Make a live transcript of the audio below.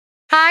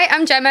Hi,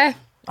 I'm Gemma.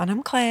 And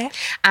I'm Claire.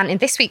 And in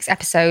this week's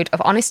episode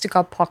of Honest to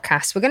God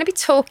podcast, we're going to be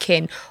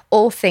talking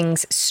all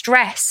things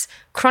stress,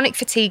 chronic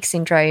fatigue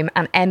syndrome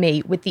and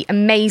ME with the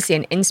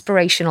amazing,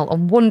 inspirational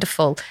and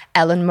wonderful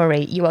Ellen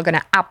Murray. You are going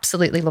to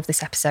absolutely love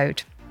this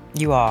episode.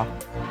 You are,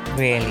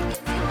 really.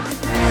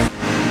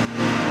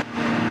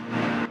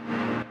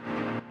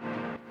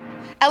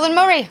 Ellen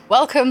Murray,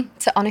 welcome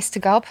to Honest to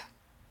God.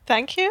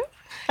 Thank you.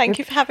 Thank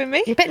you for having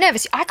me. You're a bit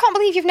nervous. I can't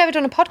believe you've never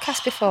done a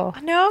podcast before.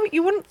 I know,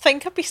 you wouldn't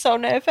think I'd be so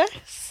nervous.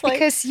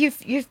 Because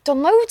you've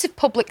done loads of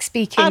public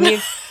speaking,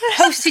 you've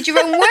hosted your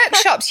own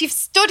workshops, you've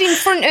stood in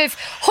front of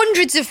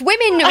hundreds of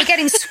women who are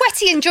getting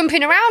sweaty and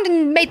jumping around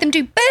and made them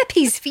do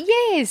burpees for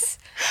years.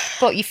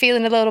 But you're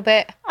feeling a little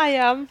bit... I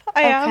am.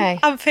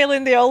 I'm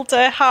feeling the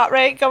older heart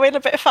rate going a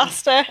bit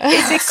faster.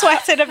 Is he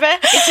sweating a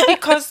bit? Is it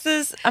because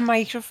there's a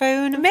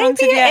microphone in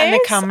front of you it and the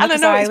is. camera? And I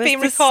know it's being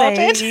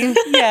recorded.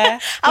 Yeah.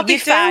 I'll be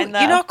fine, though.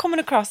 You're not coming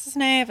across as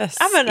nervous.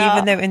 I'm not.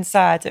 Even though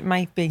inside it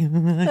might be.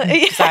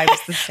 Because I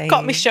was the same.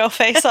 Got my show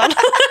face on. Do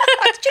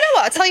you know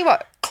what? I'll tell you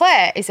what.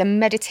 Claire is a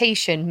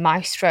meditation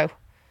maestro.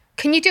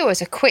 Can you do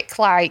us a quick,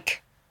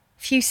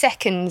 few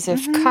seconds of...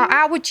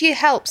 How would you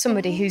help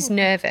somebody who's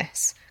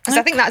nervous? Because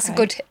I think that's a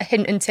good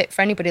hint and tip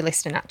for anybody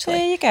listening, actually.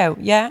 There you go.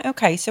 Yeah,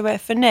 okay. So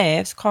for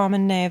nerves,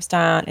 calming nerves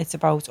down, it's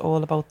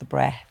all about the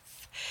breath.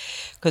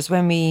 Because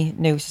when we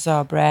notice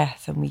our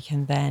breath, and we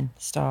can then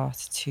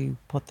start to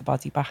put the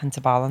body back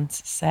into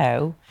balance.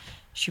 So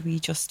should we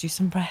just do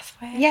some breath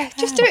work? Yeah,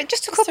 just do it.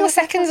 Just a couple of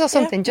seconds or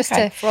something,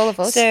 for all of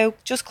us. So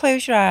just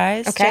close your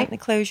eyes. Okay. Gently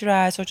close your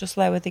eyes or just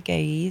lower the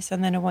gaze.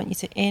 And then I want you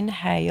to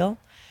inhale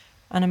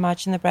and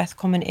imagine the breath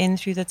coming in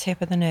through the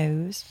tip of the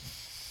nose.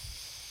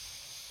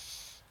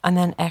 And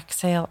then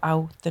exhale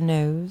out the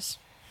nose.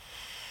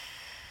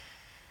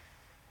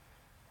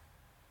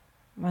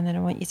 And then I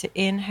want you to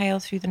inhale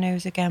through the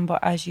nose again, but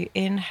as you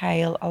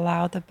inhale,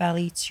 allow the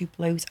belly to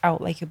bloat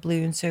out like a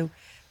balloon. So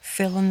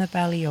filling the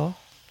belly up.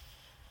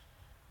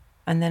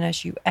 And then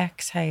as you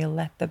exhale,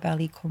 let the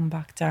belly come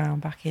back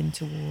down, back in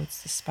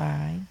towards the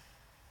spine.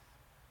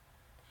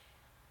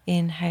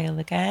 Inhale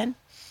again.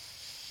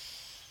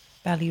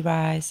 Belly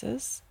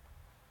rises.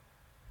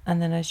 And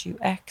then as you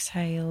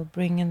exhale,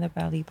 bringing the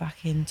belly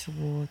back in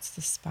towards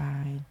the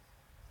spine.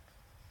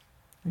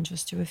 And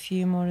just do a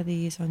few more of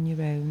these on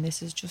your own.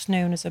 This is just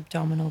known as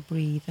abdominal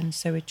breathing,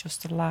 so it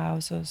just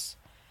allows us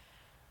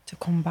to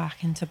come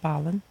back into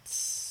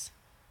balance,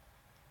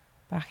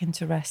 back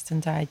into rest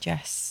and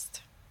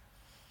digest.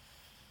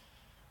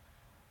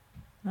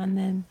 And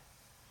then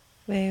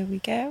there we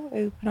go.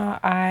 Open our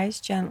eyes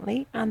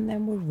gently, and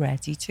then we're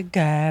ready to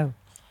go.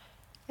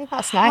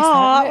 That's nice.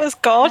 That was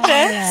gorgeous.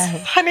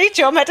 I need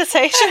your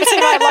meditations in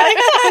my life.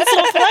 It's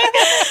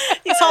lovely.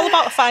 It's all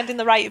about finding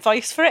the right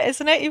voice for it,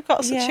 isn't it? You've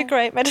got such a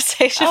great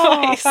meditation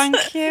voice.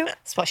 Thank you.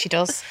 That's what she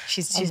does.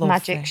 She's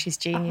magic. It. She's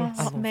genius.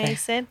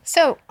 Amazing.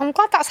 So I'm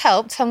glad that's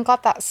helped. I'm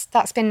glad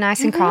that's been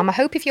nice and calm. I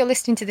hope if you're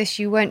listening to this,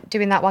 you weren't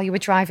doing that while you were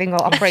driving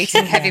or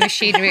operating heavy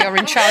machinery or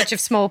in charge of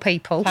small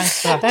people.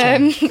 Thanks for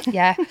that,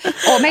 yeah.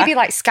 Or maybe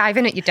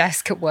skiving at your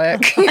desk at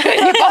work. Your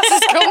boss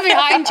is coming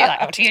behind you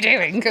what are you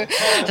doing?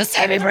 Just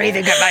heavy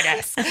breathing at my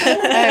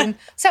desk.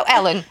 So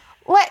Ellen,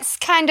 let's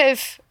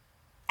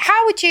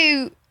how would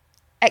you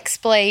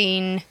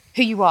explain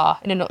who you are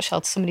in a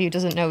nutshell to somebody who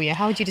doesn't know you?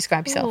 How would you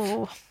describe yourself?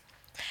 Ooh.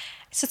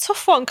 It's a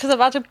tough one because I've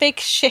had a big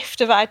shift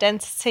of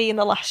identity in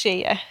the last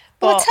year.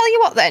 Well, I'll tell you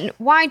what then,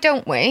 why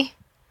don't we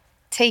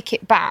take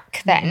it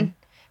back then?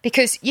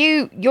 Because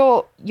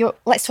you're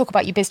let's talk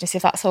about your business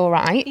if that's all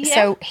right. Yeah.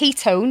 So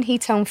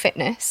Ketone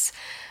Fitness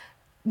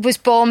was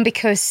born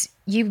because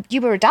you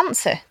were a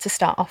dancer to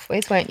start off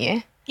with, weren't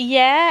you?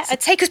 Yeah. So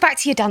take us back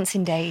to your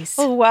dancing days.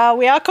 Oh, wow,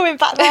 we are going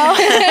back now.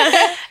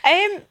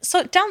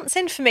 So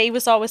dancing for me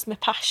was always my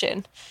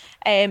passion,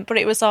 but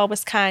it was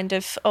always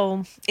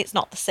it's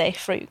not the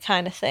safe route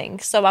kind of thing.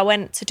 So I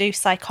went to do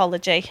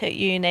psychology at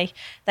uni,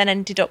 then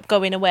ended up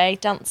going away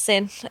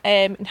dancing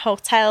in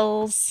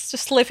hotels,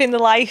 just living the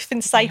life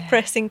in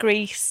Cyprus, in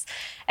Greece.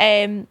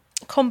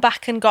 Come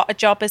back and got a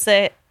job as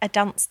a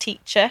dance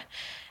teacher.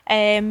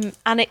 And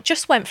it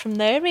just went from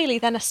there, really.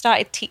 Then I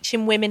started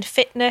teaching women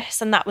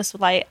fitness, and that was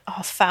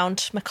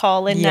found my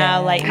calling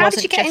now. How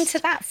did you get into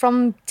that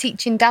from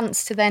teaching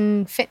dance to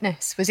then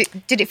fitness?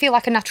 Did it feel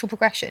like a natural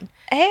progression?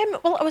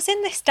 Well, I was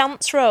in this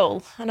dance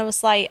role, and I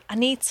was like, I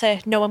need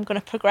to know I'm going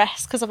to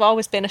progress because I've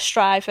always been a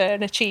striver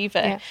and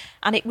achiever,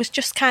 and it was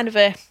just kind of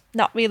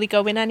not really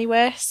going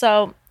anywhere.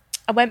 So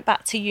I went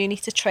back to uni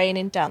to train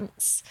in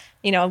dance.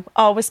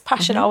 Always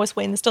passion always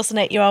wins, doesn't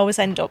it? You always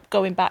end up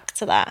going back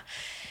to that.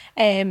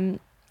 And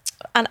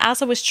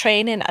as I was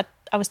training,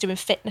 I was doing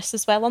fitness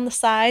as well on the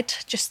side,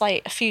 just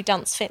a few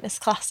dance fitness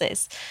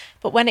classes.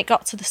 But when it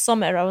got to the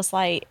summer, I was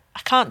like,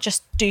 I can't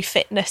just do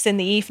fitness in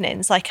the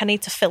evenings. I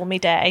need to fill my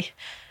day,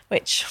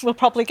 which we'll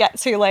probably get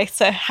to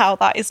later, how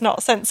that is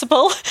not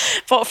sensible.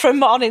 But from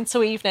morning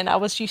to evening, I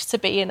was used to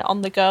being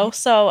on the go.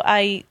 So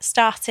I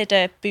started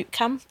a boot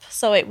camp.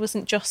 So it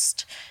wasn't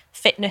just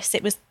fitness.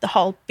 It was the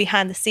whole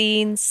behind the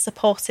scenes,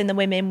 supporting the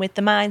women with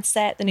the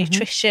mindset, the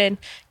nutrition,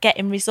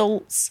 getting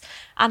results.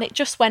 And it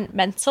just went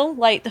mental.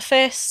 Like the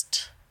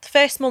first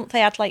month they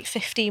had like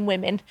 15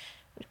 women.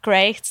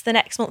 Great. The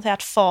next month they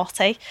had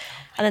 40.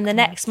 And then the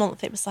next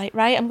month it was like,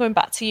 right, I'm going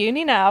back to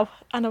uni now.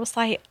 And I was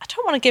like, I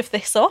don't want to give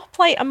this up.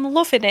 Like, I'm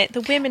loving it.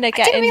 The women are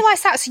getting... I didn't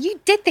realise that. So you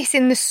did this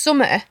in the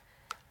summer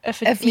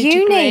of uni.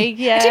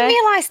 Degree, yeah. I didn't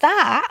realise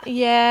that.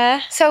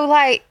 Yeah. So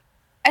like,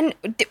 and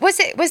was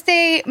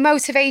the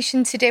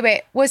motivation to do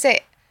it, was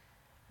it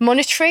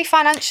monetary,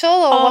 financial,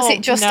 or was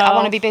it just, no. I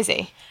want to be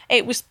busy?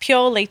 It was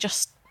purely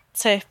just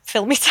to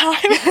fill me time.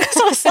 Because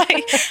I was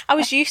like, I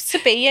was used to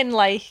being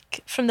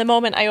like, from the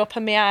moment I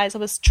opened my eyes, I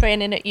was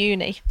training at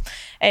uni,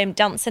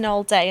 dancing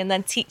all day and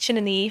then teaching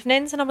in the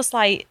evenings. And I was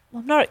like,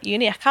 well, I'm not at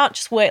uni. I can't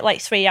just work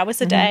like 3 hours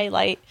a day.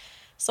 Like,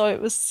 so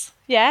it was,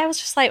 I was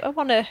just like, I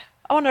want to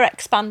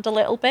expand a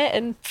little bit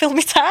and fill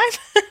me time.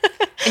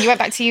 And you went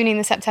back to uni in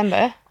the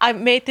September? I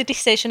made the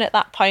decision at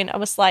that point. I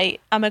was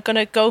like, am I going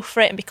to go for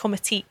it and become a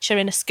teacher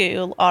in a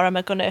school, or am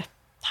I going to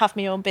have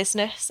my own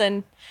business?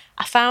 And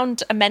I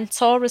found a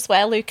mentor as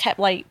well who kept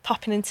like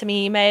popping into my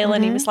email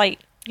and he was like,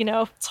 you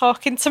know,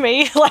 talking to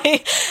me,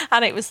 like,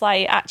 and it was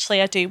like,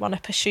 actually, I do want to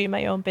pursue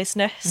my own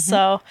business.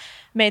 So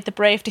made the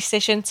brave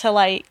decision to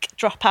like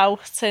drop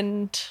out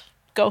and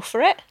go for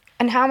it.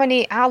 And how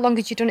long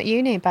had you done at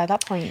uni by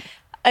that point?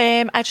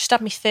 I just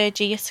had my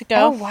 3rd year to go.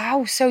 Oh,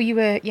 wow. So you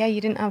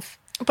didn't have...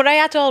 But I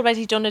had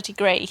already done a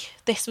degree.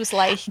 This was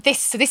like...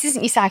 So this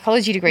isn't your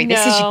psychology degree. No.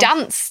 This is your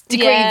dance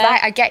degree. Yeah.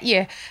 Right, I get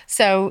you.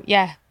 So,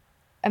 yeah,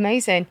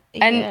 amazing.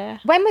 And Yeah.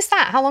 when was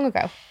that? How long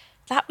ago?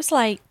 That was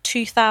like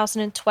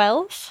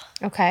 2012.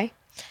 Okay.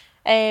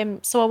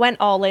 So I went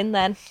all in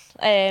then.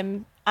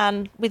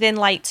 And within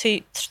like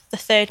the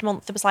 3rd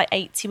month, there was like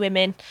 80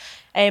 women.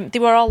 They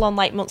were all on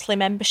like monthly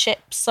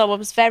memberships. So I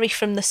was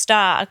from the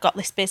start, I got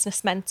this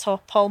business mentor,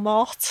 Paul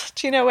Mort.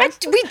 Do you know him?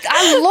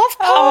 I love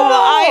Paul Oh,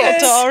 Mort. I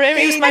adore him.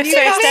 He was my first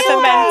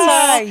ever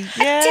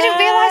mentor. I didn't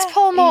realise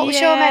Paul Mort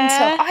was your Yeah.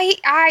 mentor.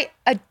 I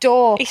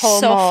adore He's Paul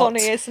so Mort.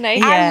 funny, isn't he?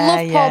 Yeah. I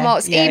love Paul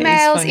Mort's yeah, he's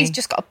emails. funny. He's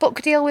just got a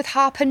book deal with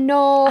Harper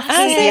North.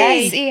 Has he?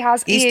 Yes, he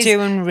has. He's He is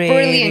doing really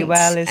brilliant.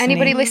 well, isn't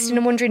Anybody he? listening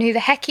and wondering who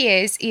the heck he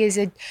is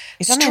a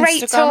He's on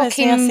straight Instagram, isn't he? I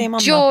see him talking on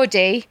that.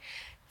 Geordie.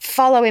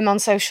 Follow him on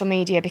social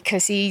media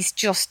because he's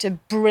just a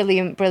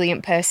brilliant,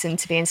 brilliant person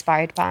to be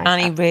inspired by.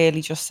 And he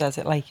really just says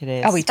it like it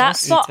is. Oh, he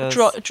That's does. what He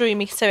does. drew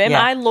me to him.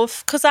 Yeah. I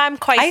love, because I'm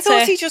quite... I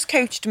thought he just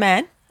coached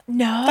men.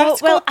 No, That's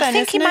well, good then, I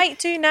think he isn't it? might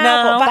do now,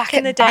 No. but back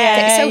in the day...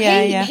 Yeah, So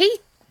yeah. he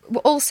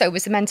also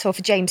was the mentor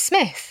for James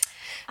Smith.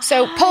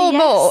 So Paul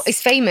yes. Mort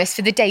is famous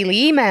for the daily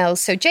emails.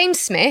 So James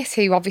Smith,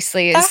 who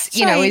obviously is,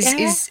 That's right,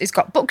 yeah. is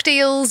got book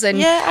deals, and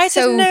Yeah, I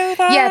so didn't know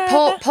that.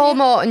 yeah, Paul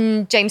Mort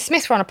and James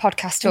Smith were on a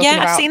podcast talking Yeah,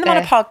 about. I've seen them on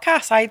a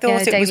podcast. I thought it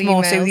was daily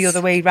more so the emails.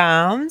 other way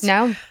round.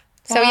 No,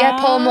 so yeah,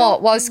 Paul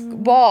Mort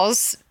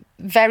was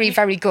very,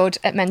 very good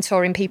at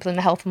mentoring people in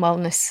the health and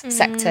wellness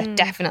sector.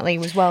 Definitely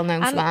was well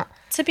known for And that.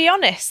 to be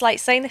honest, like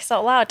saying this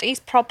out loud, he's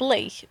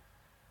probably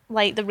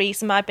like the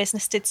reason my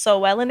business did so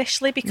well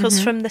initially,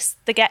 because from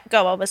the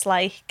get-go I was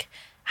like,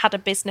 had a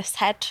business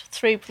head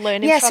through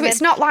learning Yeah, from so him.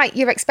 it's not like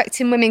you're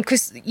expecting women,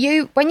 because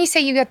when you say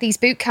you had these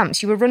boot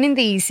camps, you were running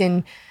these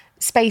in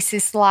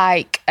spaces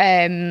like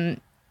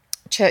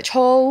church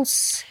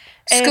halls,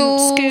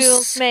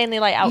 schools. mainly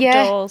like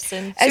outdoors.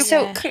 And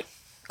So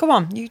Go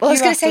on. Well, I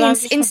was going to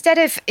say, instead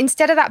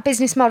of that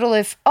business model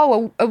of,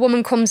 a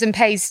woman comes and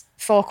pays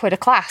 £4 a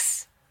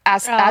class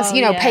as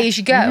you know, yeah. pay as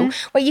you go,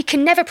 where you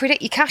can never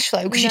predict your cash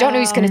flow because you don't know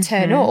who's going to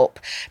turn up.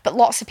 But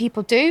lots of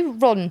people do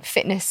run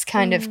fitness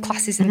kind of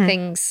classes and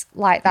things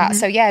like that.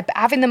 So yeah, but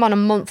having them on a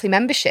monthly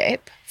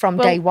membership from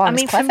day one I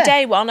mean, is clever. from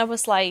day one, I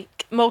was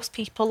like, most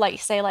people, like you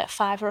say, like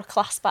 £5 a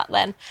class back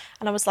then,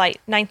 and I was like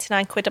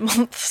 £99 a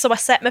month. So I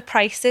set my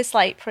prices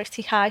like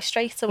pretty high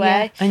straight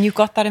away. And you've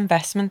got that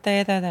investment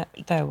there, though,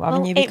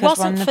 haven't you? It Because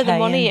wasn't when for they're the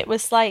money. paying- It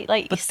was like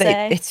you But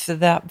say. it's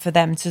for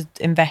them to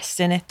invest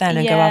in it then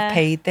and go, Yeah. I've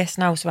paid this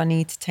now, so I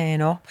need to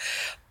turn up.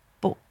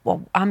 But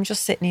I'm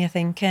just sitting here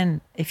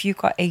thinking, if you've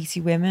got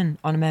 80 women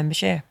on a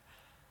membership,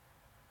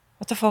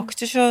 what the fuck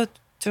does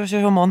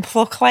your month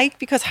look like?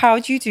 Because how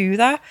do you do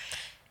that?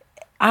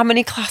 How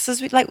many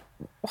classes?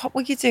 What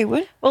were you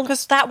doing? Well,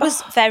 because that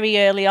was very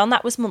early on.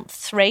 That was month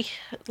 3.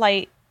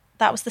 Like,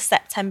 that was the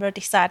September I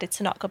decided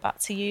to not go back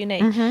to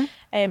uni. So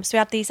we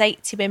had these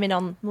 80 women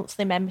on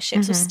monthly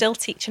memberships. I was still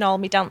teaching all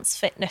my dance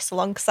fitness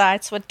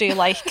alongside. So I'd do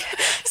like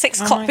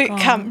 6 o'clock boot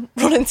camp,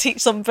 run and teach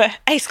Zumba,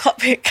 8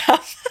 o'clock boot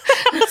camp.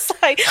 I was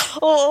like,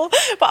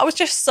 but I was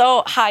just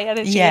so high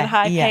energy and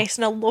high pace,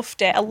 and I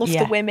loved it. I loved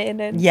the women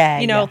and,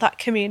 that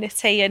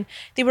community. And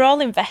they were all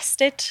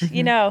invested,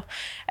 you know.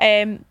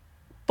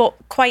 But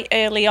quite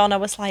early on, I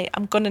was like,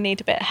 I'm going to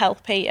need a bit of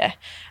help here.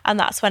 And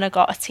that's when I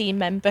got a team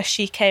member.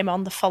 She came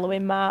on the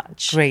following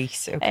March.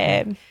 Great,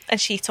 okay. And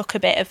she took a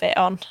bit of it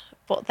on.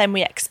 But then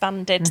we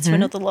expanded to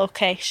another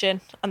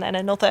location, and then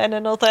another and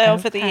another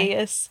over the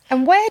years.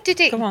 And where did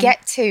it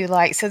get to?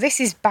 Like, so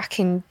this is back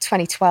in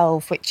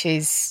 2012, which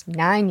is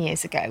 9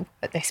 years ago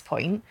at this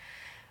point.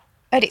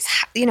 at its,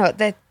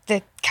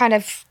 the kind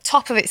of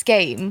top of its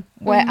game,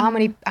 where how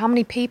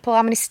many people,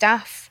 how many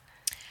staff?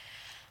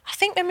 I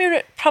think when we were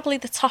at probably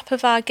the top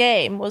of our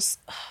game was,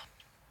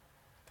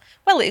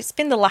 well, it's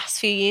been the last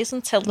few years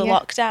until the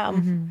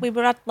lockdown. We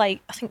were at I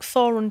think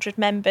 400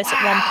 members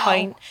at one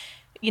point.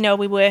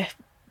 We were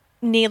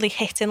nearly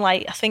hitting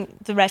I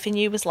think the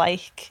revenue was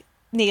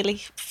nearly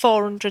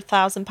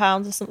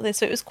 £400,000 or something.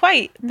 So it was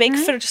quite big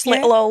for just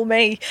little old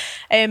me.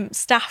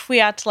 Staff, we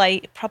had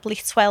probably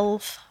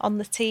 12 on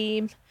the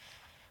team.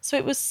 So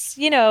it was,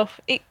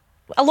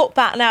 I look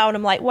back now and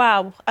I'm like,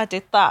 wow, I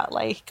did that.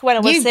 When I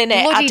was in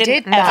it, I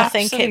didn't ever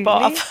think it,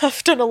 but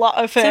I've done a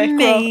lot of growth.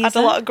 I've had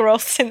a lot of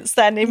growth since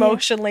then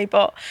emotionally.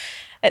 But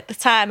at the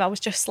time, I was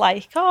just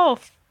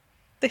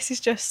this is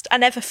just, I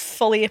never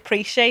fully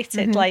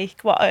appreciated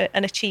what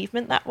an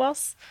achievement that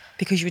was.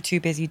 Because you were too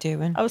busy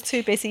doing. I was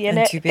too busy in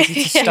it. Too busy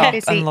to stop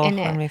and look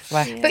and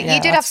reflect. But you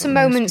did have some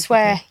moments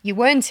where you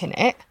weren't in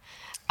it.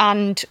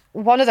 And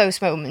one of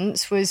those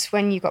moments was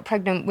when you got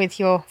pregnant with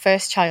your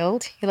first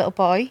child, your little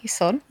boy, your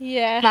son.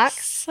 Yes.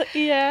 Max.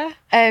 Yeah.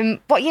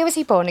 What year was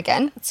he born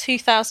again?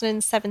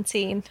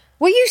 2017.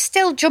 Were you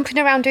still jumping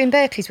around doing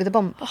burpees with a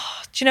bump?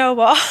 Oh, do you know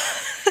what?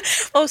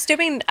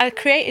 I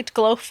created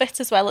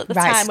GlowFit as well at the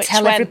time. Which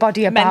tell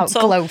everybody about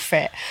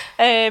GlowFit.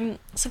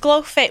 So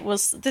GlowFit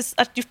was,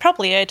 you've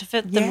probably heard of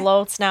them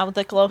loads now,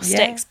 the glow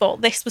sticks,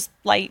 but this was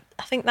I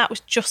think that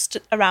was just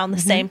around the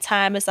same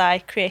time as I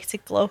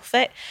created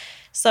GlowFit.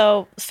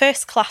 So the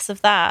first class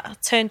of that, I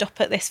turned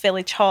up at this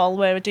village hall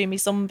where I do my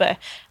Zumba.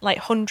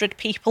 100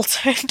 people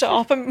turned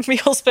up, and my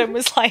husband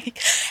was like,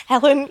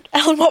 Ellen,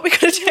 what are we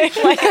going to do?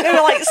 They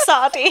were like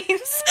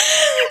sardines.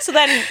 So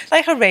then,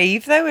 a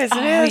rave though, isn't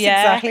it? That's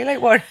exactly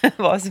what it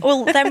was.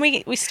 Well, then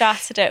we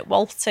started at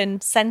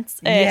Walton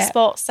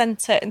Sports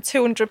Centre, and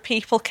 200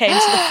 people came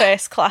to the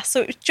first class.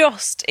 So it was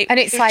just, and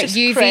it's just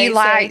UV crazy.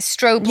 lights,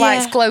 strobe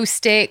lights, glow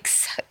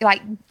sticks,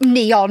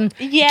 neon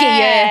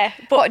gear.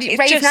 But rave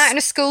night and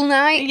a school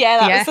night. Yeah,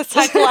 that was the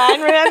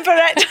tagline. Remember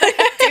it?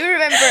 I do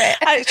remember it.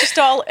 And it's just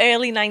all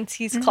early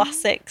 90s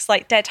classics,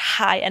 dead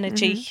high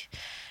energy.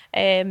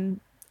 And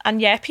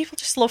people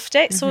just loved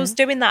it. So I was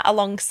doing that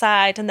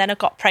alongside, and then I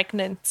got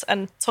pregnant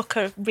and took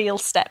a real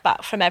step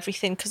back from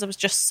everything because I was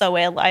just so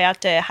ill. I had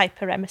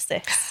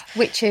hyperemesis.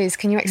 Which is,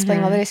 can you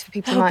explain what it is for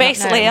people who might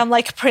basically, not know? I'm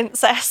like a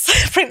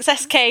princess.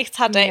 Princess Kate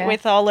had it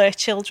with all her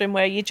children,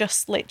 where you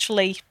just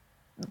literally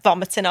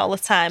vomiting all the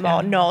time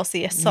or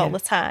nauseous all the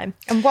time.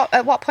 And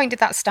at what point did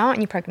that start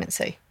in your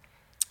pregnancy?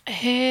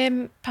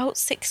 About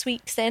 6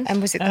 weeks in.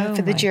 And was it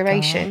for the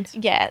duration?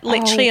 God. Yeah,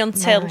 literally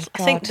until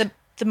I think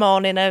the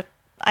morning I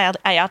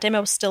had him, I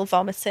was still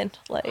vomiting.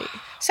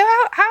 So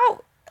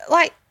how's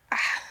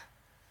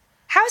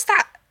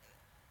that?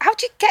 How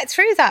do you get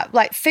through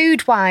that?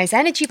 Food wise,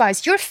 energy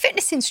wise, you're a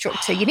fitness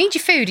instructor. You need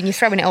your food and you're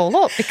throwing it all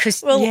up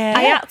because I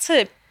had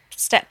to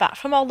step back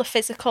from all the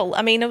physical.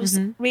 I mean, I was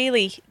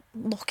really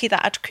lucky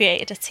that I'd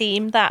created a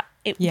team that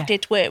it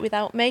did work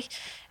without me.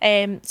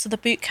 So the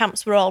boot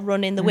camps were all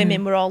running, the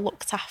women were all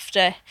looked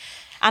after.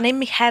 And in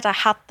my head, I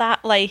had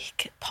that,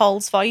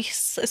 Paul's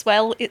voice as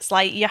well. It's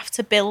you have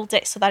to build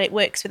it so that it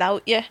works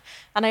without you.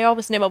 And I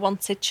always knew I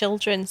wanted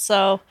children.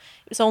 So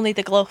it was only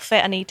the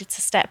GlowFit I needed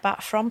to step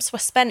back from. So I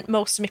spent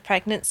most of my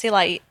pregnancy,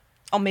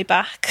 on my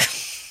back,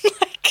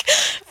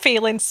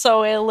 feeling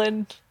so ill,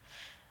 and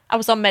I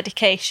was on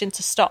medication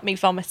to stop me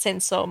vomiting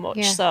so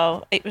much.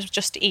 So it was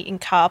just eating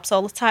carbs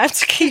all the time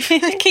to keep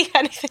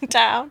anything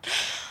down.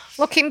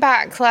 Looking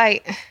back,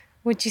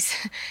 would you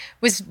say,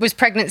 was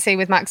pregnancy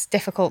with Max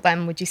difficult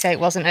then? Would you say it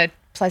wasn't a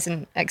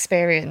pleasant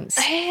experience?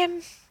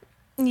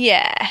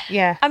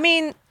 Yeah. I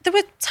mean, there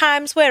were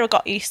times where I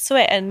got used to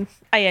it and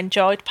I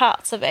enjoyed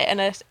parts of it,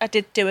 and I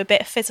did do a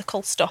bit of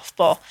physical stuff,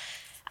 but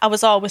I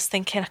was always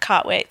thinking, I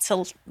can't wait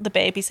till the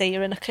baby's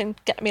here and I can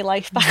get my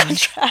life back on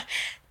track.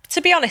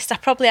 To be honest, I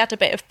probably had a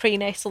bit of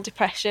prenatal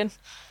depression.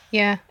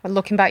 Yeah, but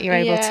looking back, you're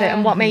able to.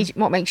 And what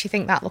makes you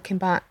think that, looking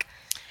back?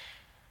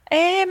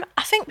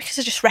 I think because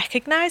I just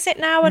recognise it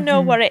now. I know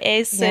what it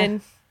is,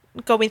 and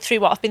going through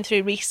what I've been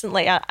through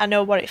recently, I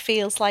know what it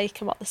feels like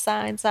and what the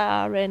signs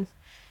are. And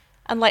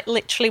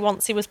literally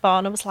once he was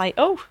born, I was like,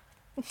 oh,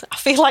 I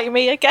feel like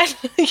me again,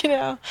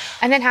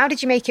 And then how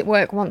did you make it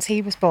work once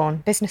he was born,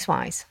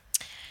 business-wise?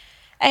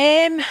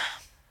 I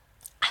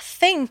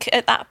think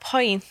at that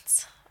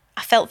point,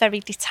 I felt very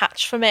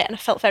detached from it, and I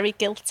felt very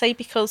guilty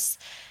because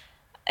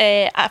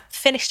I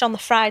finished on the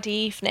Friday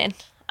evening,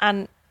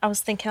 and I was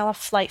thinking I'll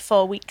have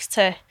 4 weeks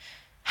to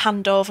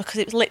hand over because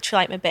it was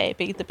literally my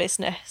baby, the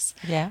business.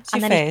 Yeah, it's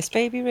your first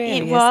baby, really.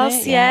 It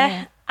was,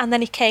 yeah. And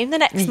then he came the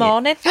next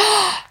morning.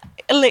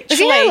 Literally, was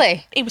he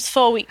early? He was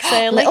 4 weeks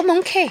early. Little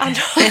monkey.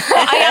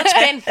 I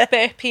had been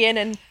burping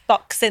and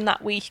boxing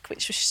that week,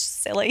 which was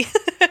silly.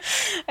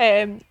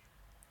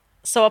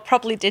 So I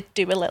probably did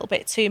do a little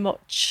bit too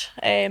much,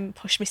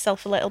 push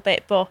myself a little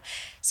bit.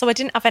 So I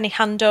didn't have any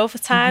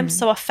handover time.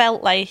 So I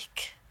felt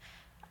like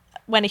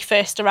when he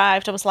first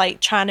arrived, I was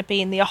trying to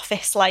be in the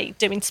office,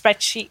 doing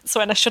spreadsheets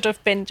when I should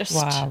have been just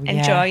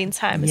enjoying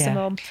time as a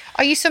mum.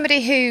 Are you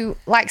somebody who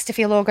likes to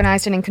feel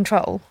organised and in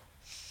control?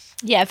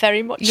 Yeah,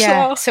 very much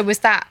Yeah. so. So was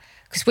that,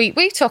 because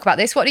we talk about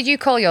this, what did you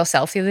call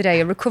yourself the other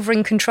day? A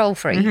recovering control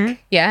freak?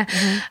 Yeah.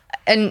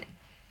 And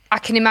I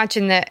can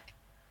imagine that,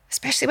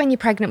 especially when you're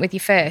pregnant with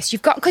your first,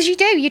 you've got, because you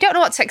don't know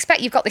what to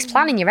expect. You've got this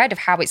plan in your head of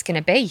how it's going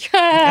to be. You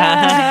can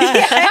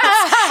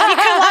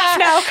laugh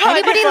now, can't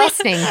Anybody you?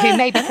 listening who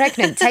may be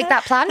pregnant, take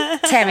that plan,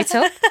 tear it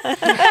up,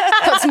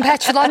 put some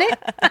petrol on it,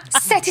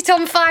 set it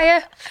on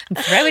fire, and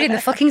throw it in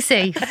the fucking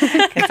sea.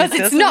 Because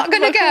it's not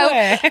going to go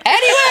anywhere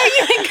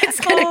you think it's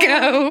going to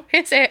go,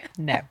 is it?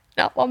 No.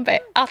 Not one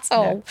bit at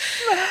all.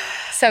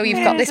 So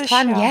you've got There's this a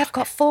plan. shock. Yeah, I've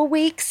got 4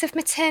 weeks of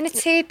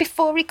maternity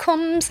before he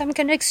comes. I'm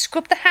going to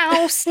scrub the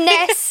house,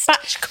 nest.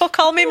 Batch cook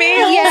all my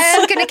meals. Yeah,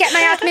 I'm going to get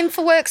my admin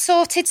for work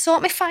sorted,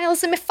 sort my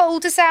files and my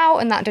folders out.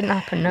 And that didn't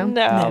happen, no.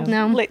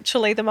 No.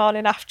 Literally the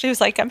morning after, he was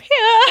like, I'm here.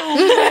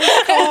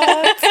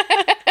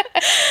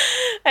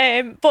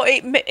 But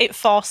it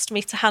forced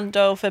me to hand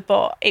over.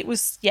 But it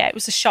was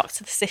a shock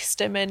to the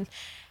system. And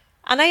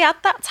I had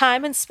that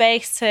time and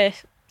space to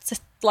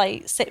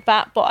like sit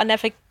back, but I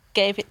never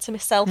gave it to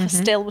myself. I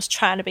still was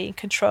trying to be in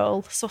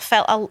control. So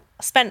I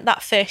spent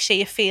that first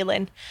year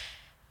feeling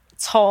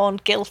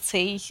torn,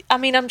 guilty. I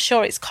mean, I'm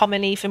sure it's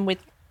common even with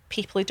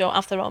people who don't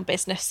have their own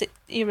business.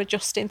 You're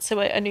adjusting to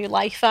a new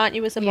life, aren't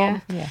you, as a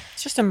mum? Yeah,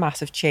 it's just a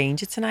massive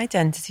change. It's an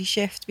identity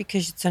shift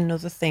because it's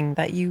another thing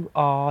that you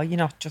are. You're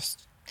not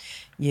just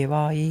you,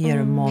 are you?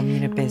 You're a mum,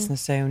 you're a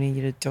business owner,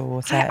 you're a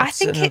daughter. I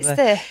think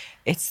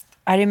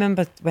I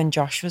remember when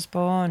Josh was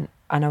born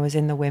and I was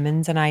in the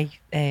women's and I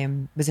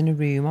was in a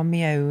room on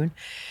my own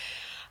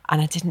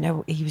and I didn't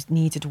know he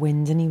needed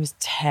wind and he was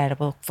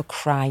terrible for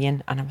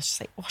crying and I was just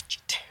like, what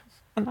you do?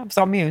 And I was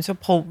on my own, so I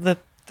pulled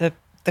the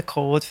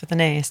cord for the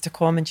nurse to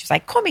come and she was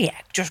like, come here,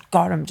 just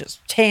got him,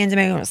 just turned him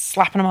over and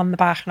slapping him on the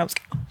back and I was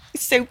like, oh,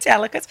 he's so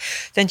delicate.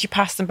 Then she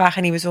passed him back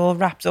and he was all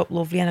wrapped up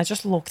lovely and I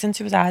just looked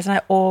into his eyes and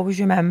I always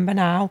remember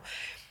now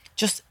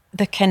just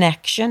the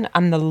connection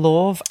and the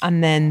love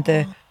and then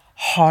the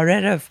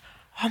horror of,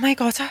 oh my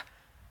God,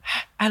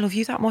 I love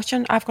you that much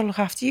and I've got to look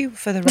after you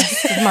for the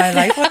rest of my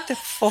life. What the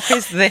fuck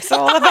is this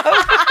all about?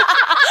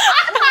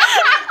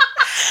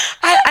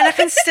 And I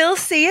can still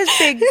see his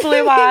big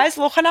blue eyes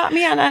looking at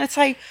me and it's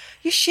like,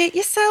 you shit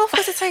yourself.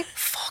 Because it's like,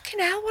 fucking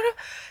hell,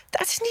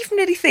 I didn't even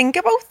really think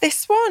about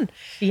this one.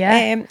 Yeah.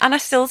 And I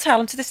still tell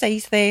him to this day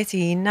he's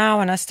 13 now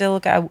and I still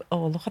go,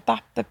 oh, look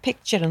at the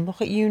picture and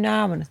look at you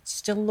now and I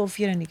still love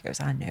you. And he goes,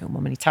 I know,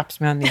 Mum. And he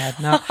taps me on the head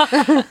now.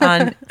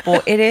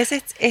 But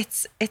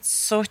it's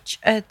such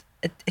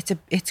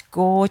it's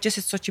gorgeous.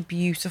 It's such a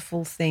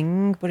beautiful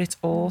thing, but it's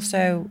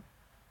also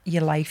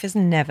your life is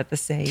never the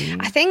same.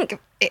 I think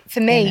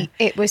for me,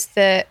 it was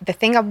the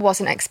thing I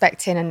wasn't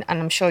expecting, and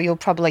I'm sure you'll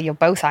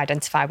both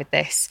identify with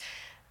this.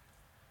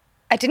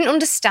 I didn't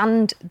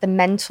understand the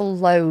mental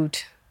load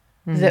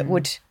that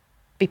would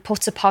be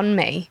put upon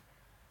me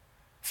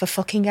for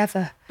fucking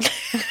ever.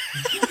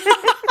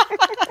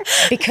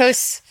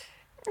 Because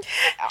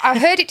I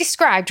heard it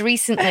described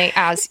recently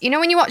as, you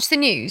know, when you watch the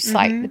news,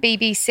 like the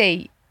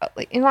BBC,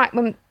 like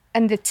when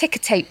and the ticker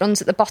tape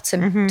runs at the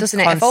bottom, doesn't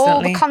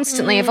it?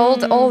 Constantly of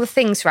all the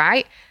things,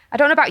 right? I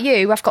don't know about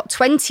you, I've got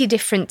 20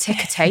 different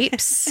ticker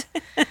tapes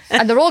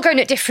and they're all going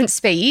at different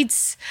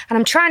speeds and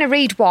I'm trying to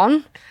read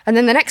one and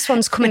then the next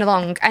one's coming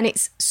along and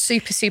it's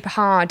super, super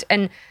hard.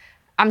 And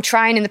I'm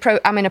in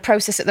a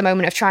process at the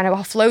moment of trying to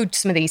offload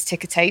some of these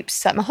ticker tapes.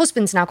 So my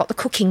husband's now got the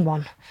cooking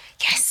one.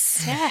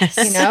 Yes.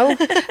 You know?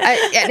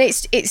 And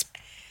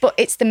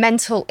it's the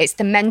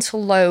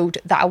mental load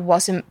that I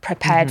wasn't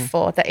prepared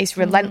for, that is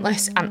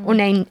relentless and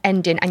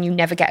unending, and you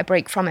never get a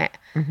break from it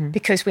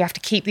because we have to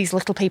keep these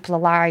little people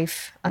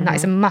alive, and that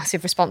is a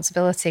massive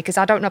responsibility. Because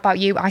I don't know about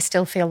you, I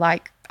still feel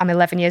like I'm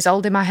 11 years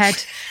old in my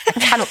head. I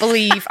cannot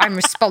believe I'm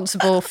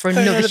responsible for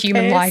another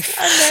human life.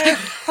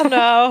 I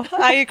know.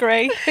 I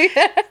agree.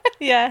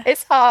 Yeah,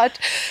 it's hard.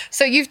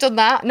 So you've done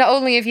that. Not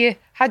only have you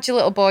had your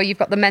little boy, you've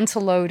got the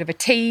mental load of a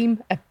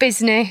team, a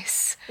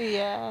business.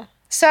 Yeah.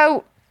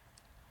 So.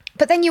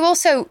 But then you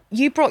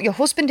brought your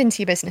husband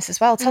into your business as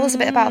well. Tell us a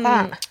bit about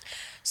that.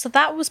 So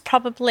that was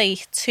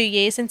probably 2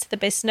 years into the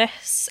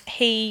business.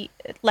 He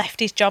left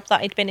his job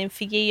that he'd been in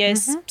for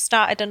years,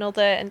 started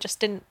another and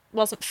just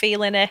wasn't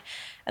feeling it.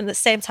 And at the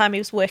same time, he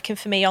was working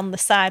for me on the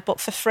side, but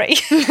for free.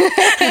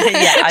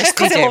 Just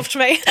because he loved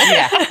me.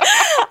 Yeah.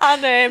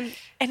 And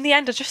in the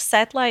end, I just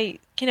said,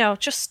 like, you know,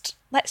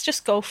 let's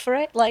just go for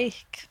it.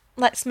 Like,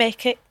 let's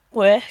make it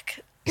work.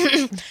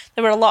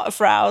 There were a lot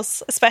of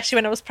rows, especially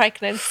when I was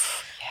pregnant.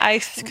 I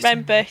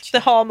remember the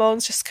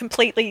hormones just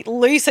completely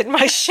losing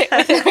my shit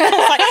with him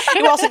because like,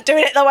 he wasn't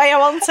doing it the way I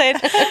wanted.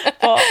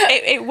 But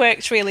it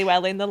worked really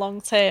well in the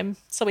long term.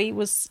 So he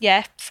was,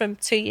 from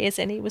 2 years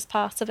in, he was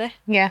part of it.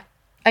 Yeah.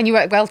 And you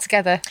worked well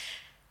together?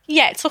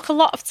 Yeah, it took a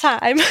lot of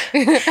time.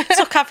 It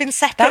took having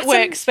separate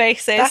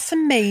workspaces. That's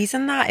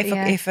amazing that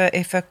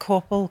if a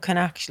couple can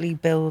actually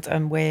build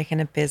and work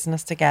in a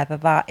business together,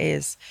 that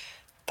is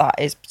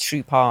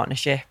true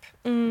partnership.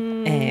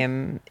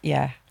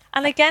 Yeah.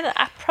 And again,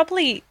 I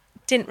probably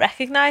didn't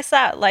recognise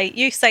that. Like,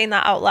 you saying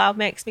that out loud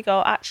makes me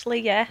go, actually,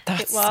 yeah,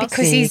 it was.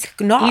 because he's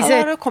a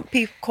lot of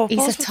couples he's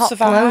a would top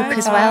survive bloke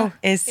as well.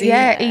 Is he?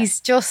 Yeah, he's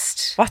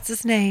just What's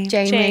his name?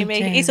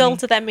 Jamie. He's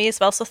older than me as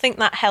well, so I think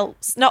that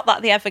helps. Not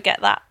that they ever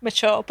get that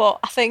mature, but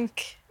I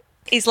think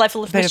his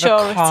level of Bit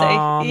maturity, of a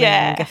calming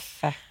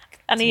effect.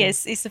 and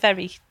he's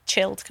very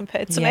chilled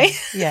compared to me.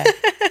 Yeah.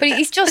 but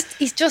he's just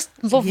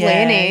lovely, Yeah,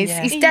 and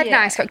yeah. he's dead Yeah.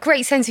 nice, got a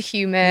great sense of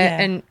humour,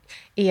 Yeah. and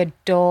he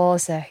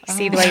adores her. You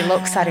see the way he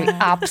looks at her, he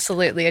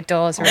absolutely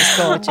adores her. It's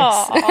gorgeous.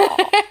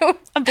 Aw,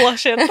 I'm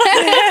blushing.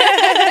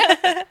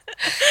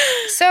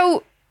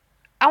 So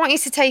I want you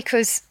to take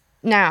us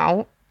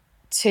now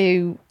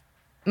to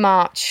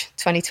March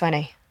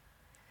 2020.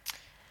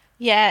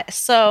 Yeah,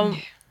 so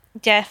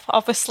yeah,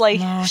 obviously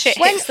March shit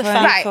When, hits the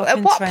fan. right, at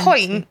fucking what 20.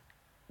 point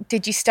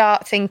did you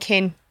start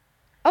thinking,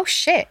 oh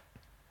shit,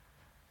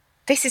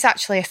 this is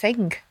actually a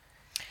thing?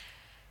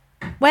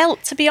 Well,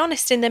 to be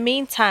honest, in the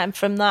meantime,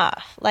 from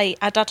that, like,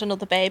 I'd had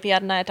another baby,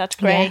 hadn't I? I'd had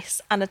Grace,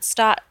 and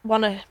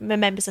one of my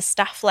members of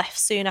staff left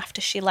soon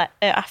after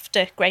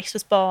after Grace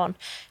was born.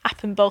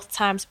 Happened both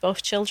times,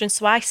 both children.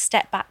 So I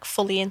stepped back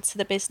fully into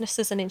the business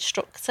as an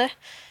instructor.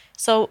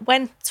 So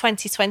when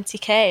 2020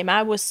 came,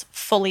 I was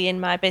fully in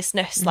my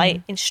business,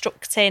 like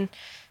instructing,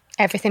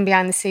 Everything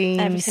behind the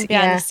scenes. everything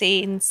behind the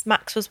scenes.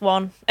 Max was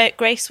one.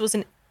 Grace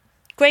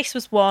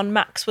was one.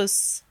 Max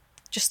was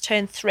just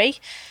turned 3.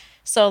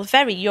 So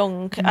very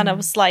young, and I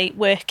was like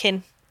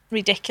working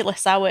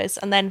ridiculous hours,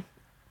 and then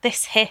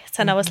this hit,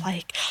 and I was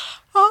like,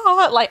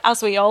 oh, like,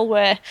 as we all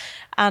were,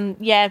 and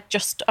yeah,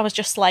 I was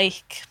just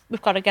like,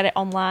 we've got to get it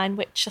online,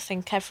 which I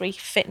think every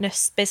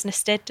fitness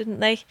business did, didn't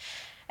they?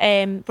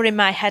 But in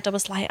my head, I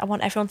was like, I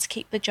want everyone to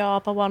keep the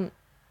job.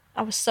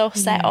 I was so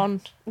set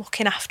on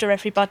looking after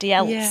everybody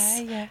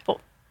else, Yeah. but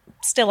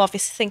still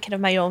obviously thinking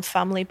of my own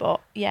family. But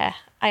yeah,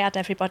 I had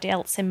everybody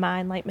else in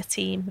mind, like my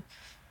team.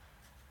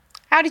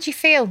 How did you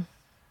feel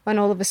when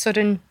all of a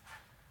sudden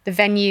the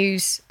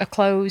venues are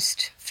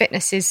closed,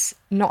 fitness is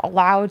not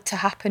allowed to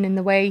happen in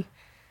the way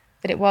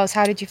that it was?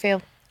 How did you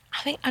feel?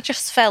 I think I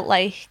just felt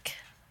like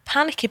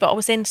panicky, but I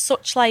was in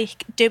such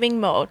like doing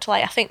mode.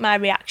 Like, I think my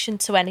reaction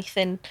to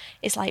anything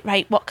is like,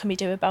 right, what can we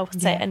do about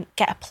it, and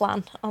get a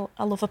plan.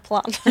 I love a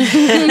plan. So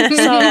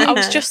I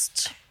was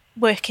just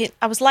working.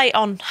 I was like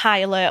on high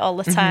alert all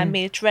the time. My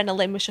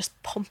adrenaline was just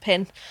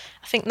pumping.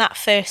 I think that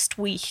first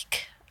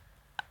week,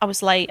 I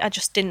was like, I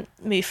just didn't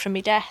move from my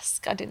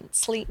desk. I didn't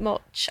sleep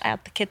much. I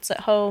had the kids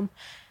at home.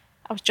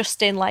 I was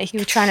just in like... You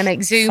were trying to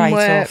make Zoom Fight or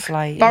work,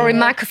 flight, borrowing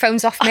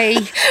microphones off me,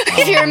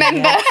 if you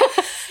remember.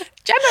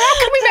 Gemma, how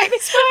can we make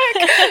this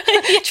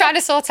work? Trying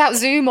to sort out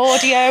Zoom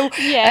audio.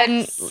 Yes.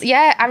 And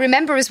yeah, I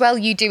remember as well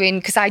you doing,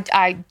 because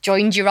I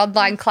joined your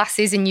online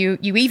classes, and you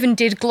even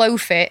did Glow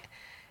Fit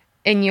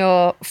in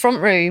your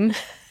front room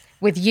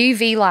with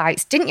UV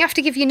lights. Didn't you have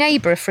to give your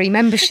neighbour a free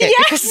membership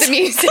because of the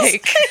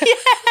music?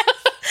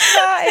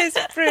 That is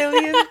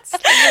brilliant.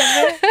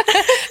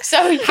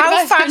 So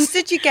How fast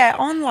did you get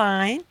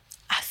online?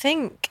 I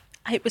think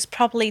it was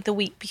probably the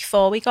week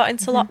before we got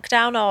into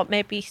lockdown, or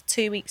maybe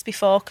 2 weeks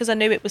before, because I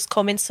knew it was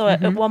coming. So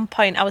at one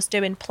point I was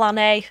doing plan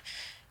A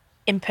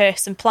in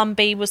person, plan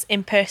B was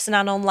in person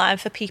and online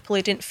for people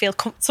who didn't feel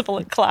comfortable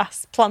at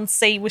class, plan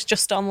C was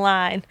just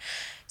online.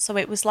 So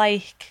it was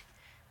like,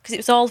 because it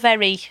was all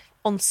very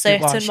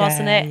uncertain,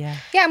 wasn't it?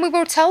 Yeah, and we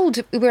were told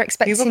we were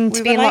expecting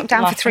to be in like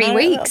lockdown for 3 laughing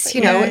at it a little weeks, bit,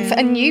 you know, yeah.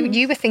 and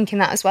you were thinking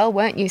that as well,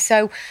 weren't you?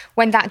 So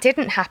when that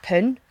didn't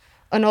happen,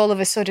 and all of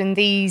a sudden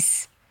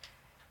these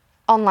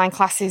online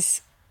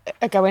classes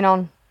are going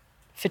on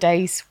for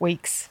days,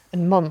 weeks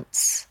and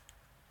months,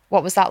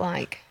 what was that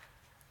like?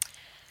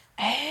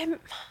 Do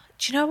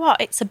you know what?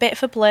 It's a bit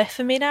of a blur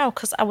for me now,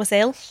 because I was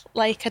ill.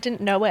 Like, I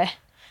didn't know it.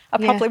 I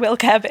probably will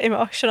get a bit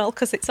emotional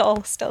because it's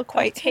all still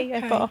quite here,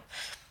 okay. but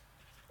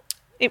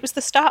it was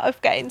the start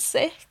of getting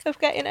sick, of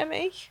getting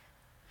ME.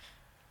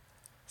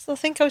 So I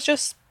think I was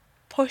just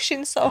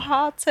pushing so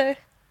hard for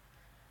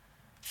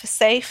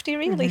safety,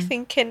 really,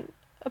 thinking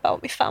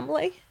about my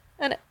family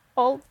and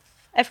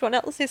everyone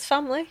else's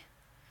family.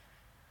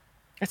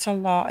 It's a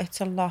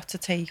lot to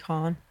take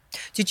on.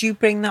 Did you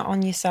bring that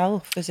on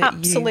yourself? Was it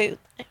Absolutely,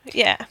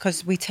 yeah.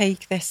 Because we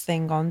take this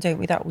thing on, don't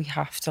we, that we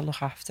have to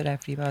look after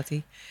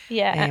everybody.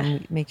 Yeah.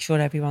 And make sure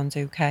everyone's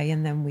okay,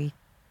 and then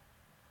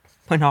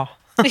we're not.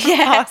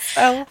 Yeah.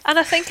 ourselves. And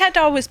I think I'd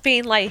always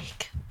been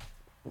like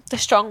the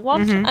strong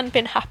one and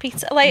been happy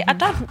to, like,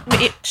 I'd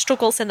had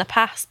struggles in the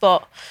past,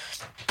 but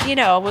you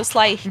know, I was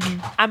like,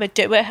 I'm a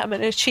doer, I'm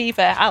an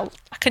achiever, I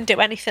can do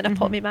anything I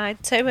put my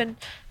mind to. And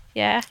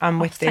yeah. And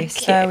with this,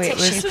 thank so you. it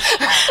was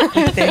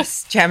with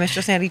this, Gemma's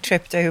just nearly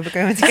tripped over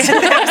going to get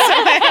them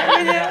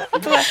somewhere.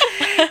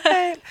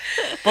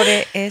 But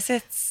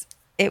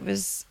it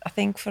was, I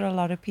think for a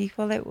lot of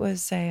people, it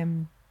was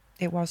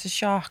a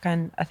shock.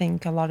 And I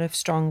think a lot of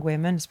strong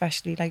women,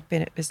 especially like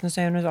business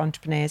owners,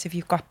 entrepreneurs, if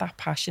you've got that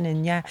passion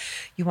in you,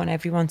 you want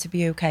everyone to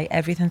be okay.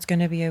 Everything's going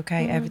to be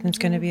okay. Everything's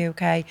going to be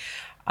okay.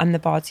 And the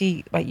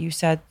body, like you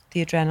said,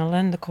 the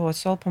adrenaline, the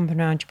cortisol pumping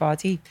around your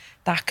body,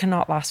 that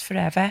cannot last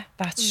forever.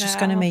 That's just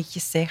going to make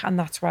you sick. And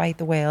that's why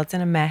the world's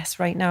in a mess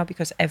right now,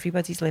 because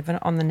everybody's living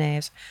on the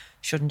nerves.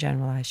 Shouldn't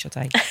generalise, should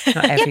I?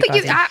 Not everybody.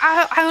 Yeah,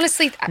 but I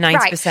honestly...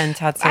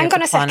 90% I'd say of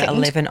the planet are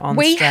living on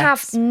we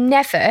stress. have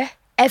never,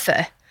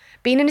 ever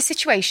been in a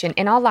situation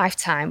in our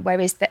lifetime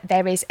where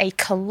there is a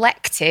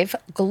collective,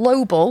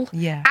 global,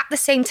 at the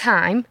same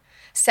time,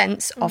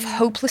 sense of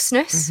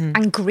hopelessness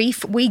and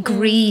grief. We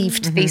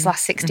grieved these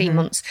last 16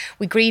 months.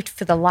 We grieved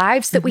for the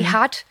lives that we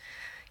had.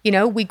 You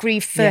know, we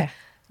grieved for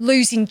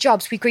losing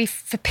jobs. We grieved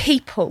for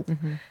people.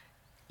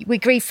 We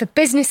grieve for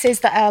businesses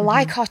that are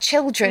like our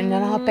children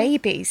and our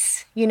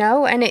babies, you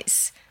know, and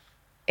it's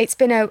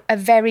been a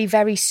very,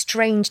 very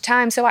strange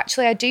time. So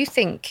actually, I do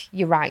think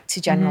you're right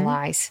to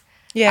generalise.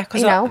 Yeah,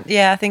 because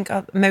I think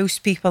most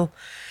people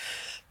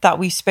that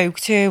we spoke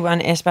to,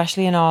 and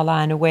especially in our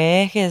line of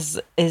work,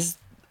 is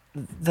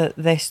that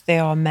they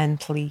are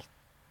mentally,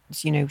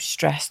 you know,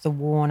 stressed, they're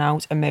worn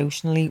out,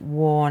 emotionally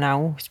worn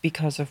out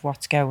because of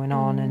what's going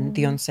on and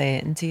the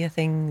uncertainty of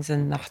things,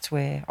 and that's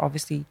where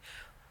obviously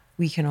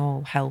we can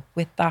all help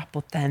with that.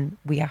 But then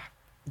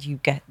you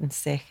getting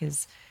sick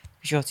is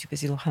because you're too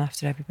busy looking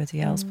after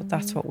everybody else. But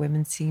that's what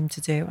women seem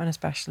to do, and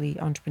especially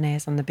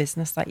entrepreneurs and the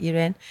business that you're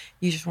in.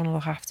 You just want to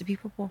look after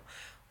people, but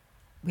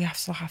we have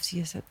to look after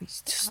yourself. We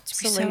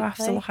so have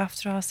to look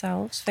after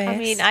ourselves first. I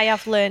mean, I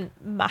have learned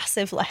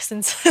massive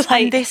lessons.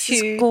 And this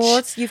is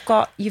good.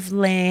 You've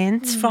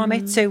learned from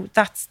it. So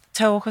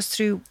talk us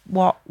through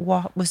what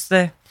was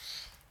the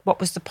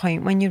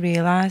point when you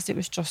realised it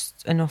was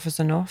just enough is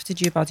enough?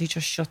 Did your body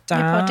just shut down?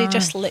 Your body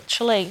just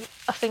literally,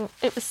 I think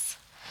it was...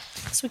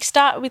 So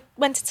we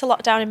went into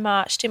lockdown in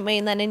March, didn't we?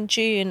 And then in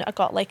June, I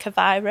got like a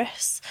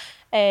virus.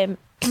 And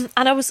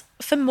I was,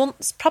 for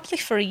months, probably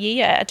for a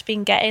year, I'd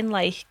been getting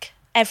like...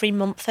 Every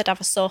month I'd have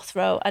a sore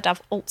throat, I'd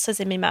have ulcers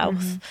in my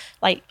mouth.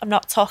 Like, I'm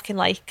not talking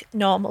like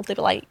normal, they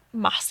were like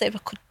massive. I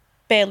could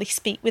barely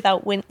speak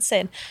without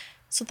wincing.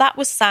 So that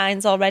was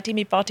signs already.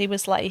 My body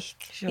was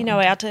like, you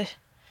know, I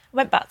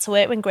went back to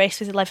work when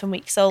Grace was 11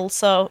 weeks old.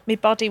 So my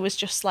body was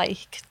just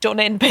like done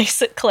in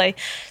basically.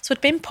 So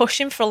I'd been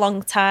pushing for a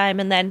long time,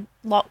 and then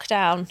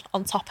lockdown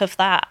on top of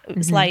that. It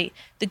was like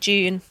the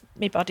June,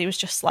 my body was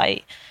just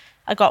like,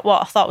 I got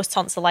what I thought was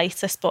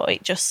tonsillitis, but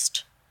it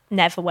just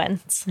never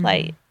went.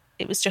 Like,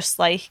 it was just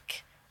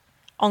like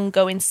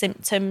ongoing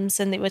symptoms,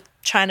 and they were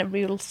trying to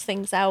rule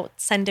things out,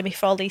 sending me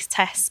for all these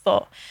tests,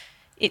 but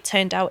it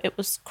turned out it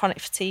was chronic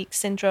fatigue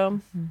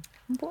syndrome.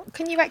 What,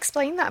 can you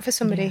explain that for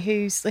somebody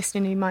who's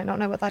listening who might not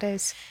know what that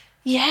is?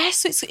 Yeah,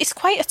 so it's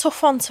quite a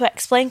tough one to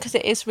explain because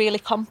it is really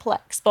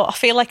complex, but I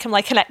feel like I'm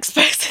like an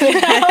expert in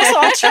it now, so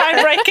I'll try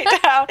and break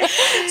it down.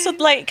 So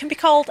like, it can be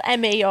called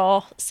ME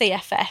or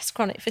CFS,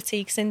 chronic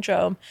fatigue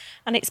syndrome,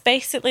 and it's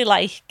basically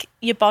like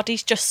your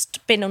body's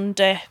just been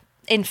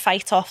in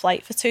fight or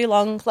flight for too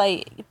long.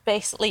 Like,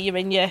 basically you're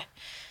in your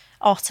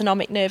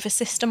autonomic nervous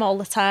system all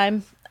the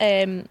time,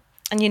 and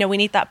you know, we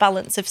need that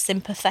balance of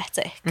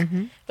sympathetic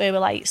where we're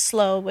like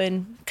slow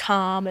and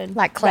calm and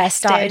like Claire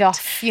rested. started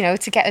off, you know,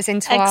 to get us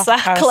into our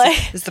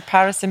there's the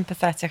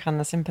parasympathetic and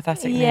the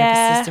sympathetic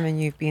nervous system,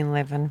 and you've been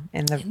living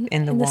in the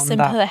one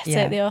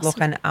that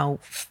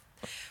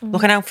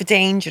looking out for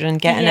danger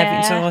and getting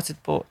everything sorted,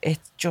 but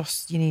it's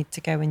just, you need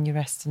to go in your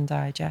rest and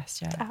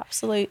digest.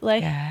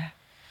 Absolutely.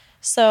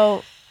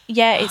 So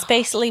it's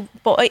basically,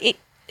 but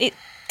it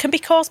can be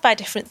caused by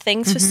different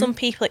things. For some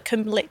people, it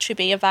can literally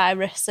be a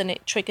virus and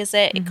it triggers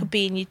it. It could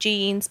be in your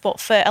genes, but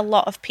for a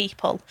lot of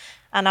people,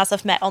 and as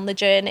I've met on the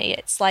journey,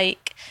 it's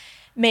like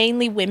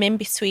mainly women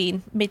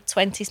between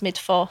mid-20s,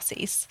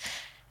 mid-40s.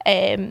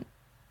 A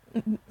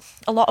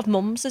lot of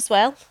mums as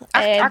well.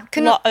 A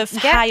lot of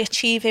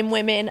high-achieving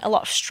women, a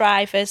lot of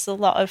strivers, a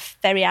lot of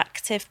very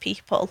active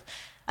people.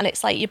 And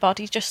it's like your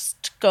body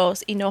just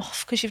goes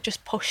enough because you've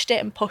just pushed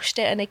it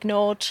and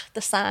ignored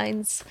the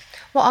signs.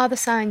 What are the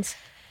signs?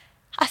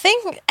 I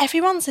think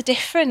everyone's are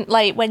different,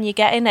 like when you're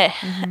getting it.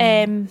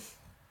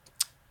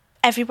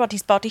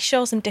 Everybody's body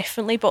shows them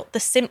differently, but the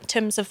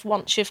symptoms of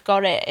once you've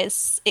got it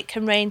it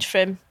can range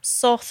from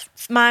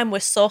mine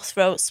was sore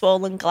throat,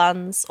 swollen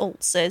glands,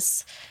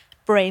 ulcers,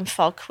 brain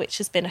fog, which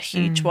has been a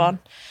huge one,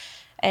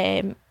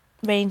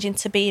 ranging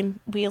to being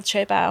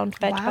wheelchair bound,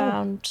 bed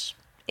bound.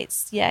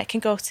 It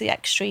can go to the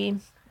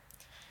extreme.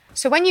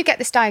 So when you get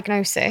this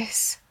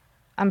diagnosis,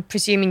 I'm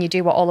presuming you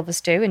do what all of us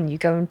do, and you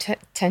go and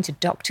turn to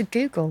Dr.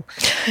 Google,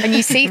 and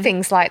you see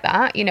things like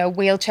that, you know,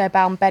 wheelchair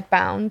bound, bed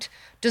bound.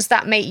 Does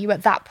that make you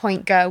at that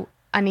point go,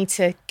 I need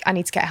to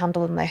get a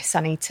handle on this,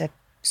 I need to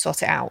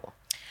sort it out?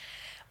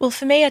 Well,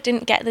 for me, I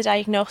didn't get the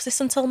diagnosis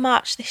until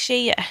March this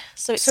year,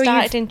 so it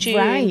started in June.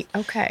 Right,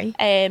 okay.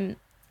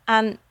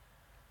 And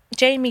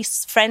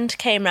Jamie's friend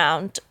came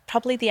round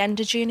probably the end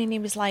of June, and he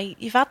was like,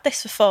 you've had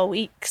this for 4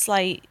 weeks,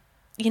 like,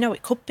 you know,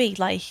 it could be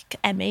like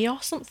ME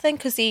or something,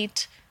 because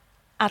he'd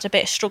had a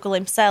bit of struggle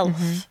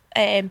himself.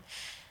 And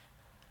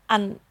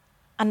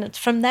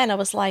from then I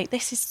was like,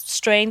 this is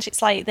strange.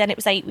 It's like then it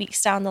was 8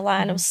 weeks down the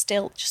line. I was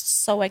still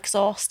just so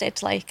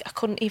exhausted. Like I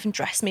couldn't even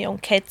dress my own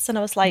kids. And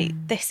I was like,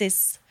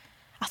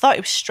 I thought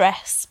it was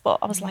stress, but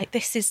I was like,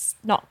 this is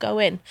not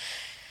going.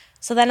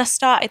 So then I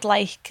started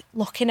like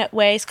looking at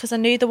ways, because I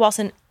knew there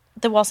wasn't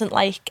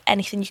like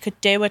anything you could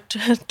do.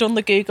 I'd done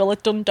the Google,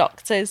 I'd done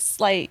doctors.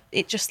 Like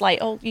it just like,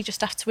 oh, you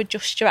just have to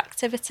adjust your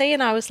activity.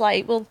 And I was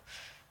like, well,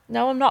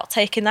 no, I'm not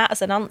taking that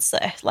as an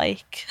answer.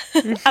 Like,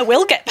 I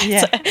will get better.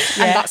 Yeah.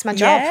 And that's my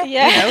job,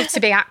 Yeah. you know, to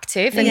be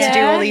active and to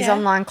do all these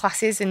online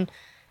classes and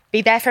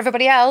be there for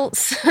everybody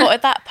else. But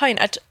at that point,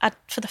 I'd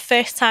for the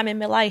first time in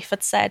my life,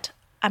 I'd said,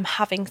 I'm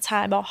having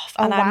time off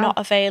and I'm not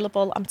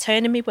available. I'm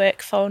turning my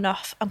work phone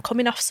off. I'm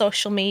coming off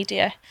social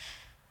media.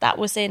 That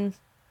was in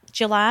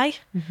July.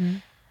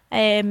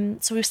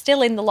 So we were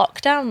still in the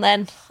lockdown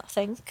then, I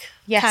think.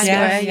 Yes, kind you of.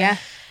 were, yeah.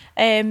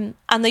 And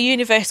the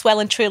universe well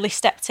and truly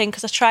stepped in,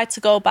 because I tried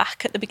to go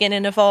back at the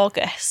beginning of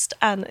August,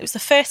 and it was the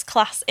first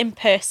class in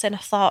person. I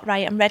thought,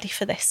 right, I'm ready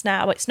for this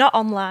now. It's not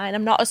online.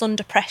 I'm not as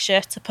under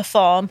pressure to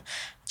perform.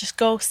 Just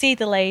go see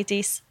the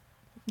ladies,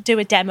 do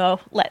a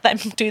demo, let them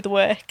do the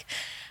work.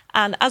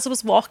 And as I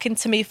was walking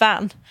to my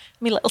van,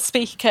 my little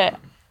speaker,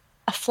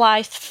 a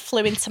fly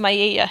flew into my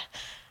ear,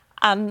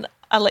 and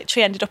I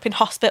literally ended up in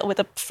hospital with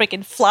a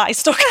frigging fly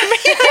stuck in me.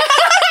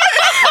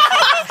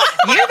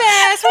 You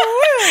there? So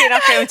you're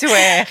not going to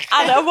work.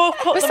 And I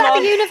woke up Was that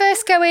the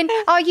universe going,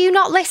 are you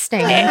not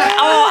listening?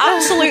 Oh,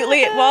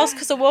 absolutely it was,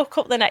 because I woke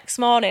up the next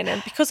morning,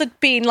 and because I'd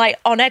been like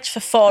on edge for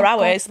 4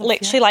 hours,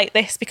 literally like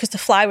this, because the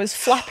fly was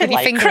flapping Your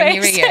like finger in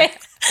your crazy. ear.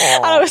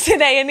 And I was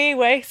in A&E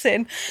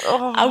waiting.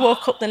 I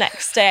woke up the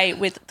next day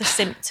with the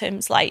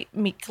symptoms, like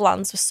my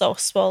glands were so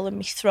swollen,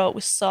 my throat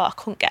was sore, I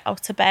couldn't get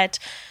out of bed.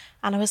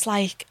 And I was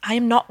like, I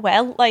am not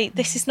well. Like,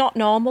 this is not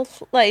normal.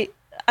 Like,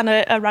 and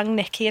I rang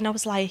Nikki, and I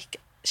was like,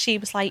 she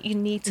was like, you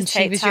need to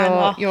take time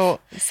off. Your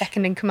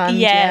second in command.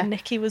 Yeah,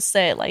 Nikki was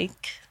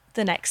like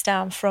the next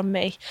down from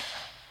me.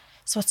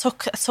 So I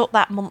took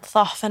that month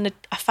off, and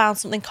I found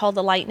something called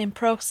the Lightning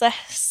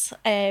Process.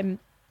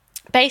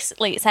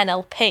 Basically, it's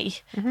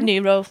NLP,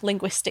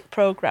 neuro-linguistic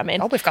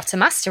programming. Oh, we've got a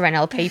master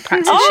NLP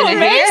practitioner Oh, here.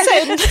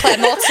 amazing. Claire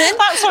Morton.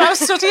 That's what I was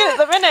studying at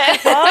the minute.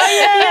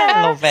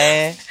 I love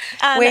it.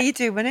 And, Where are you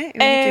doing it?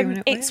 Who are you doing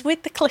it with? it's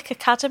with the Click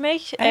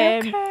Academy.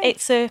 Okay.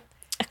 It's a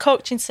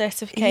coaching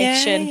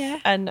certification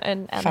and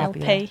NLP.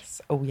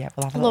 Fabulous. Oh yeah,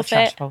 we'll have a Love little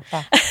chat it. about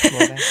that.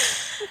 Love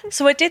it.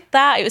 So I did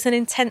that. It was an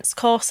intense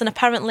course, and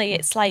apparently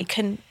it's like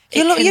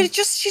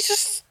She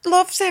just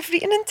loves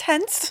everything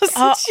intense, doesn't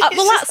Oh, she?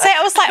 well, that's it.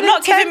 I was like, I'm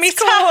not giving me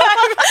time.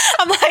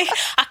 I'm like,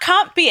 I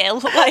can't be ill.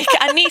 Like,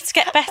 I need to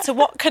get better.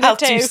 What can I'll I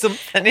do? do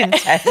something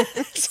intense.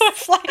 So I'm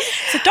like,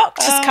 so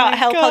doctors can't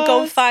help. I'll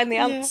go and find the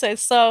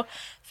answers. So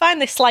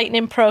find this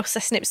lightning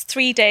process, and it was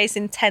 3 days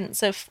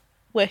intense of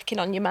working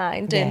on your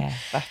mind. Yeah,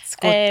 that's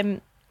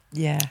good.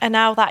 And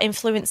how that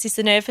influences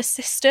the nervous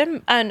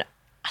system. And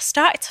I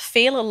started to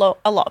feel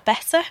a lot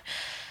better.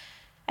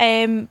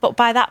 But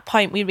by that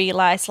point, we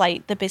realised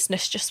like the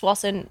business just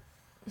wasn't,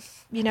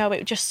 you know,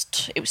 it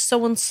was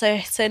so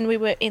uncertain. We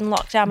were in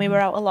lockdown, we were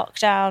out of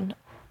lockdown,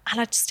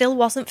 and I still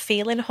wasn't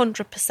feeling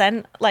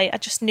 100%. Like I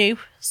just knew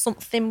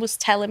something was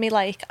telling me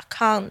like I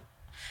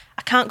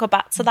can't go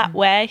back to that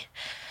way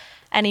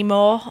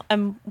anymore.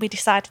 And we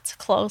decided to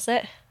close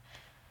it.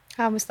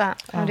 How was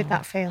that? How did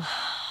that feel?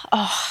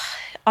 Oh,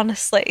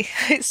 honestly,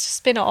 it's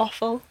just been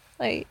awful.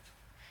 Like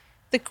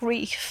the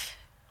grief.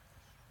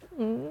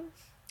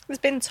 It's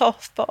been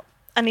tough, but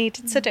I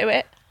needed to do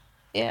it.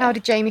 Yeah. How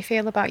did Jamie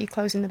feel about you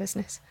closing the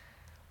business?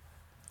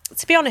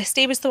 To be honest,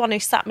 he was the one who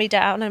sat me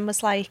down and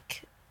was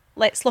like,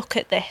 let's look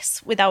at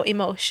this without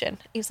emotion.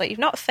 He was like, you've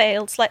not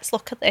failed, so let's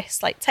look at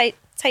this. Like, take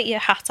your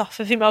hat off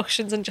of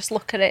emotions and just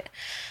look at it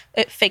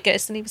at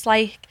figures. And he was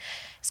like,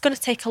 it's going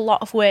to take a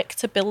lot of work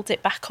to build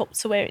it back up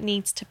to where it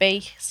needs to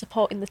be,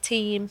 supporting the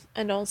team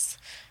and us.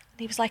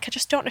 And he was like, I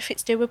just don't know if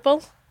it's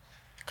doable.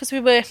 Because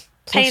we were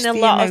paying Plus a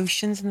lot the of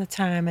emotions and the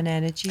time and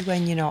energy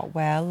when you're not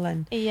well,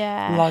 and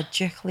Yeah.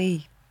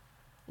 logically.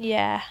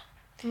 Yeah.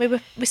 We're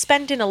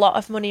spending a lot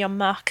of money on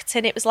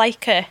marketing. It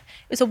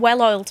was a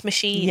well-oiled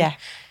machine. Yeah.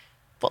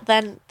 But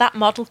then that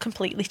model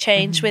completely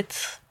changed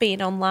with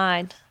being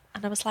online.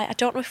 And I was like, I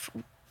don't know if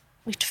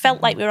we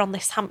felt like we were on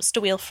this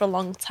hamster wheel for a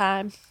long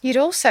time. You'd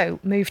also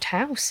moved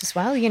house as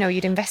well. You know,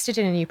 you'd invested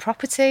in a new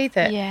property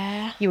that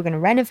Yeah. you were going to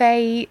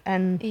renovate,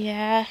 and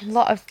Yeah. a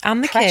lot of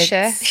And the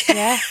pressure. kids.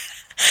 Yeah.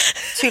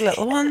 2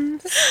 little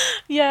ones.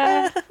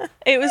 Yeah.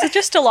 It was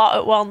just a lot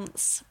at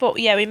once. But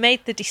yeah, we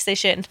made the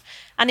decision.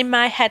 And in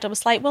my head, I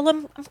was like, well,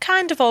 I'm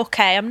kind of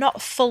okay. I'm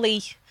not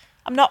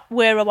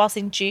where I was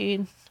in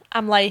June.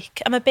 I'm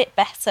a bit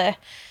better.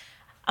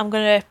 I'm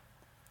going to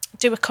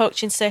do a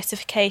coaching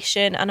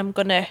certification, and I'm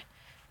going to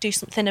do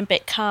something a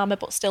bit calmer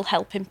but still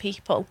helping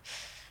people.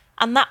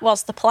 And that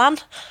was the plan.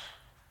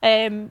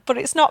 But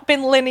it's not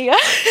been linear.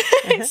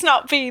 It's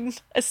not been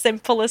as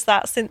simple as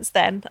that since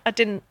then. I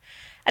didn't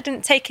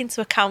take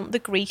into account the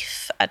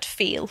grief I'd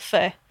feel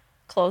for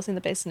closing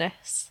the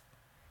business,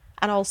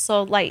 and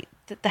also like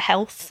the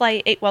health.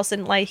 Like, it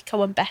wasn't like,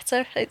 oh, I'm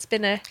better. It's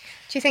been a...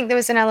 Do you think there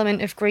was an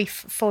element of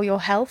grief for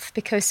your health?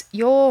 Because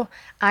your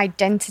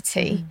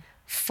identity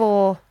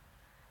for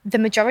the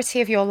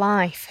majority of your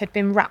life had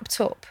been wrapped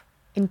up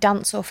in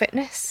dance or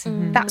fitness.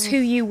 That's who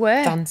you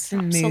were. Dancing,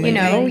 Absolutely. You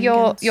know, moving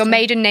your and stuff.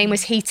 maiden name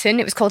was Heaton.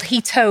 It was called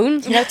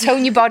Heatone. You know,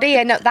 tone your body,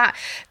 and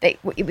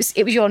it was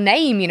your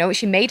name. You know,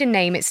 it's your maiden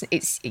name.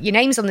 It's your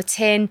name's on the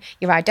tin.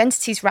 Your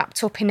identity's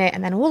wrapped up in it,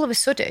 and then all of a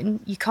sudden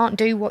you can't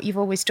do what you've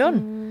always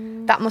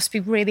done. That must be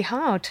really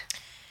hard.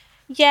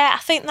 Yeah, I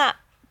think that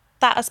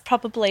has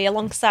probably,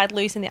 alongside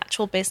losing the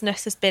actual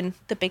business, has been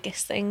the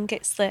biggest thing.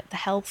 It's the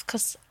health,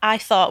 because I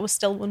thought I was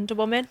still Wonder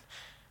Woman,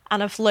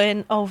 and I've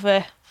learned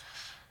over...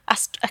 I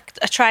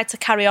tried to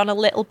carry on a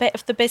little bit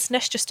of the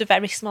business, just a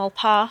very small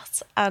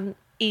part, and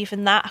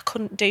even that I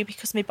couldn't do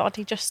because my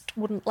body just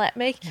wouldn't let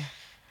me.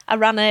 I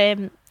ran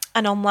an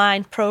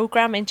online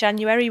programme in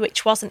January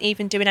which wasn't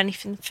even doing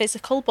anything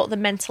physical, but the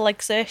mental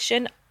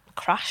exertion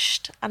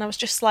crashed, and I was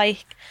just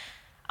like,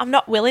 I'm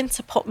not willing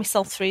to put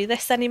myself through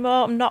this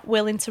anymore. I'm not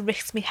willing to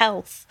risk my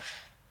health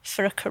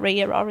for a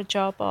career or a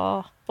job,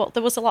 but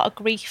there was a lot of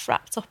grief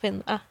wrapped up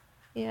in that.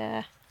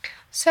 Yeah.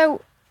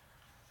 So,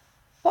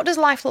 what does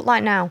life look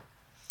like now?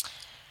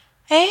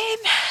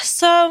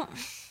 So,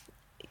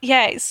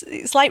 yeah,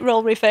 it's like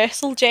role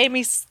reversal.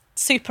 Jamie's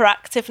super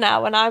active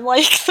now, and I'm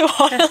like the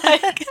one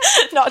like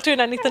not doing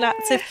anything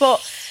active.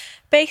 But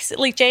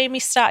basically, Jamie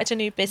started a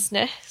new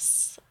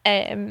business,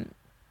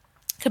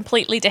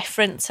 completely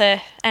different to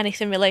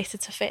anything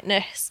related to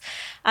fitness,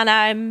 and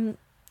I'm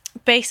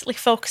basically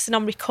focusing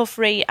on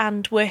recovery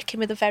and working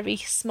with a very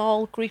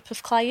small group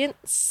of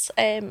clients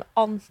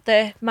on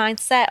the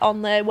mindset,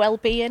 on the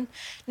well-being,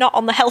 not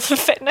on the health and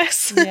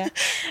fitness.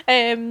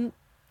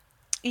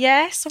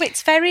 So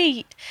it's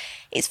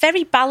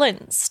very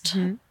balanced,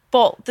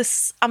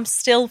 but I'm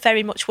still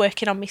very much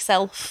working on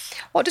myself.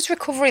 What does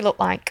recovery look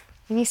like?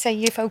 When you say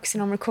you're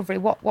focusing on recovery,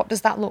 what does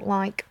that look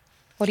like?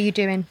 What are you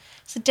doing?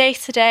 So day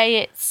to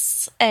day,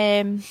 it's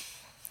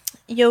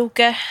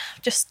yoga.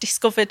 Just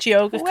discovered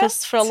yoga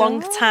because for a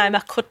long time I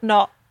could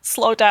not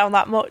slow down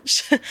that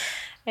much.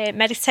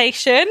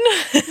 Meditation.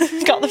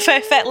 Got the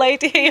perfect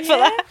lady here for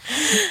that.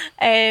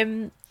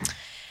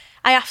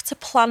 I have to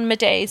plan my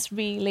days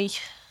really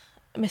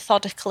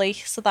methodically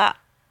so that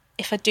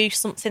if I do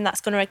something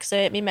that's going to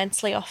exert me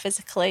mentally or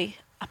physically,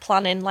 I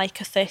plan in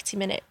like a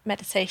 30-minute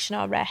meditation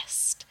or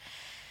rest.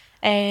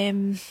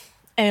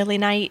 Early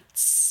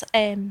nights,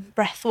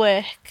 breath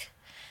work,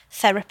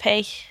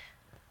 therapy,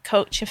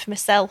 coaching for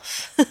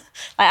myself. Like,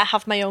 I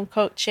have my own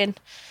coaching,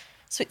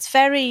 so it's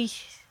very...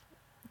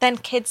 Then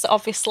kids,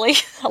 obviously,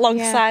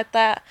 alongside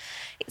that.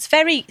 It's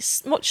very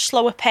much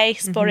slower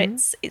pace, but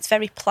it's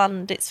very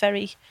planned. It's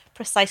very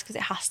precise because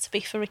it has to be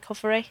for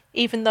recovery.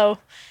 Even though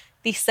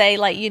they say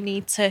like you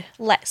need to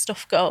let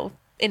stuff go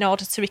in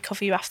order to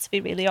recover, you have to be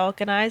really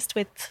organised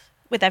with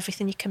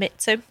everything you commit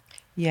to.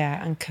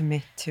 Yeah, and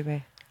commit to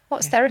it.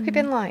 What's therapy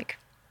been like?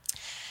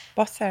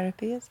 What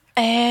therapy is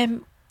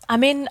it?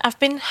 I've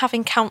been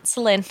having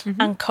counselling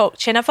and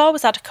coaching. I've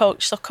always had a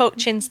coach, so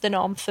coaching's the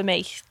norm for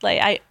me.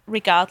 Like,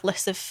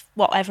 regardless of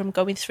whatever I'm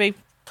going through,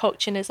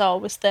 coaching is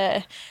always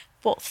there.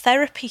 But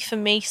therapy for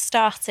me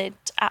started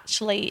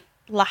actually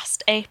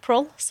last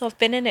April, so I've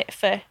been in it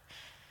for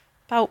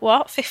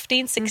about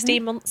 15,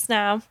 16 months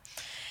now.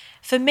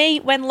 For me,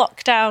 when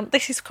lockdown,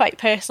 this is quite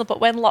personal,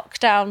 but when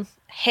lockdown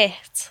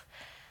hit,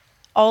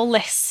 all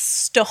this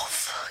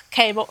stuff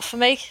came up for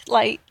me,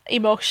 like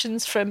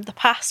emotions from the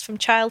past, from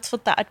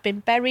childhood that had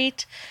been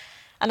buried.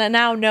 And I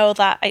now know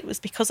that it was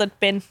because I'd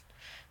been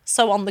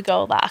so on the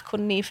go that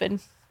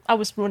I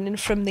was running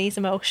from these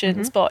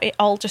emotions, but it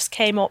all just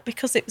came up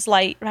because it was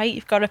like, right,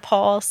 you've got to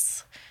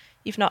pause.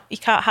 You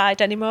can't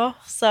hide anymore.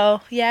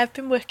 So yeah, I've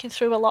been working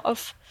through a lot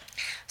of...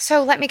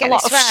 So let me get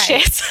this right.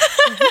 Shit.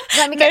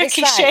 Let me get this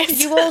right.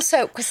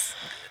 Shit.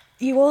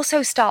 You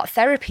also start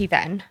therapy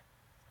then,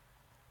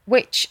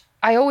 which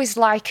I always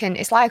liken,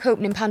 it's like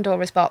opening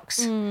Pandora's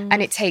box,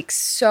 and it takes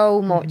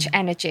so much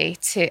energy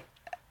to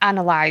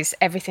analyse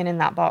everything in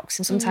that box,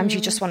 and sometimes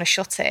you just want to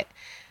shut it.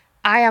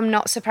 I am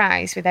not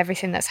surprised with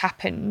everything that's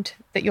happened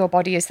that your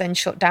body is then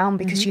shut down,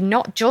 because you're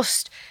not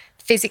just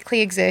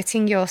physically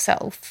exerting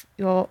yourself,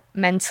 you're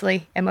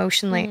mentally,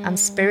 emotionally and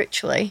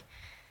spiritually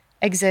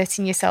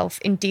exerting yourself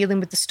in dealing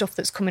with the stuff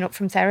that's coming up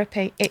from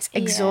therapy. It's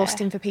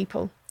exhausting for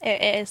people.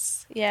 It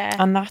is, yeah.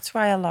 And that's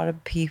why a lot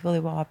of people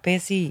who are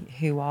busy,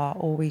 who are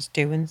always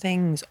doing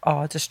things,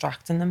 are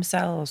distracting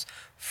themselves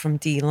from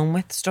dealing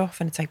with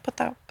stuff. And it's like,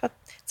 but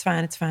it's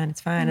fine.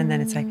 And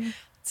then it's like,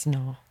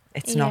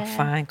 it's not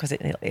fine, because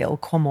it'll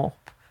come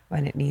up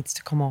when it needs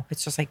to come up.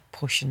 It's just like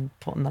putting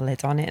the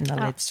lid on it, and the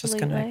lid's just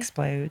going to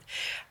explode.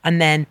 And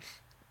then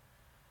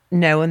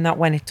knowing that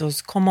when it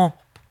does come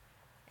up,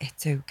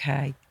 it's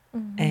okay.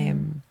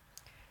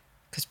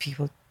 Because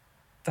people,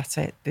 that's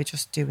it, they're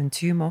just doing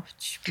too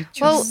much.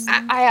 Well,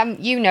 I am,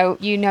 you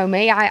know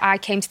me, I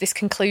came to this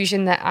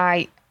conclusion that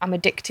I I'm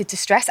addicted to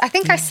stress. I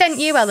think I sent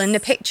you, Ellen, a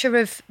picture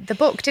of the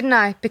book, didn't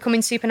I?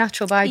 Becoming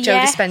Supernatural by Joe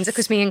Dispenza,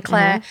 because me and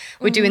Claire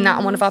were doing that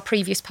on one of our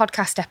previous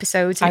podcast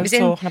episodes. And I was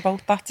talking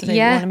about that today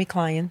with one of my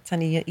clients,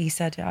 and he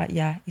said,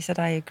 he said,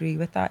 I agree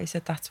with that. He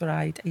said, that's what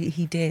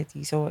he did.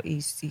 He's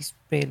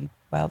really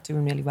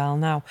doing really well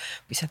now.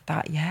 But he said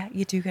that,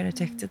 you do get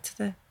addicted to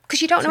the...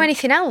 Because you don't know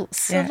anything else.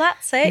 So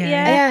that's it,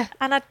 yeah.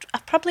 And I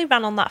probably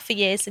ran on that for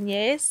years and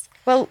years.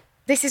 Well,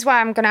 this is why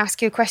I'm going to ask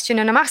you a question,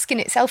 and I'm asking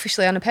it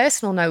selfishly on a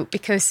personal note,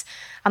 because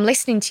I'm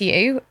listening to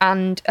you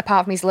and a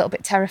part of me is a little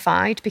bit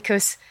terrified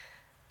because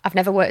I've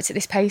never worked at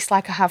this pace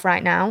like I have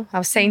right now. I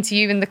was saying to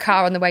you in the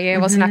car on the way here,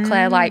 wasn't I,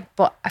 Claire?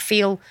 But I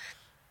feel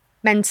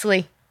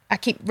mentally, I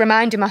keep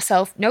reminding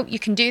myself, no, you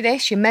can do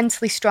this, you're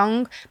mentally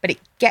strong, but it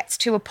gets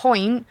to a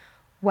point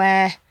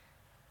where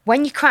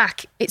when you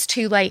crack, it's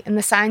too late and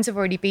the signs have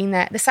already been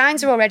there. The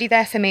signs are already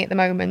there for me at the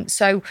moment.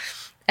 So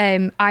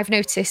I've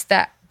noticed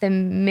that the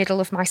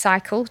middle of my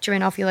cycle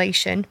during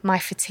ovulation, my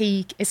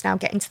fatigue is now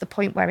getting to the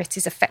point where it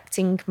is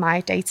affecting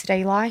my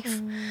day-to-day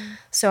life.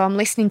 So I'm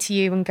listening to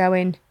you and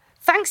going,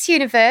 thanks,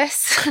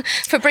 universe,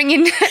 for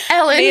bringing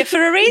Ellen here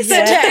for a reason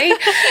today.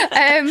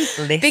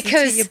 Listen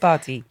because to your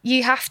body.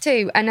 You have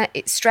to. And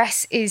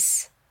stress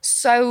is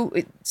so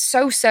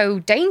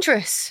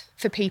dangerous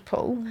for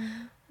people.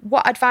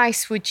 What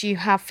advice would you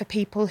have for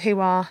people who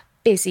are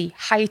busy,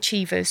 high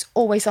achievers,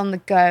 always on the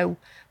go,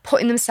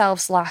 putting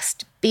themselves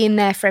last, being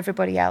there for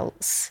everybody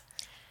else?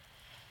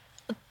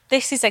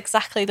 This is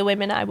exactly the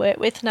women I work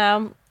with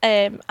now.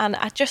 And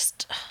I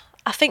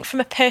think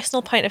from a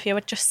personal point of view,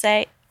 I'd just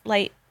say,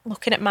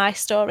 looking at my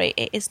story,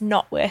 it is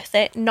not worth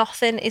it.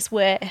 Nothing is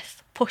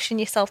worth pushing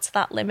yourself to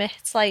that limit.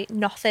 It's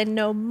nothing,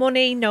 no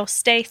money, no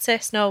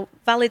status, no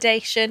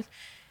validation.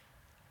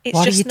 It's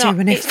what just are you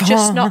doing it it's for?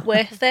 just not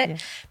worth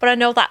it. But I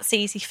know that's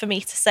easy for me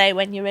to say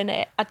when you're in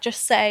it. I'd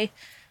just say,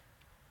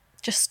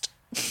 just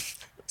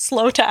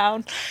slow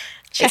down,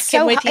 check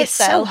in with yourself. It's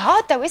so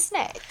hard though, isn't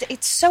it?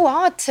 It's so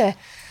hard to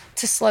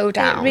slow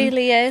down. It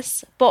really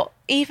is. But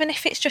even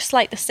if it's just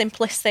the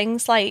simplest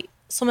things,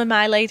 some of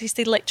my ladies,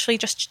 they literally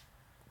just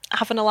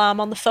have an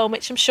alarm on the phone,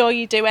 which I'm sure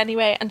you do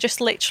anyway, and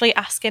just literally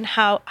asking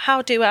how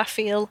do I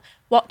feel,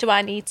 what do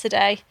I need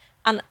today,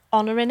 and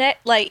honouring it.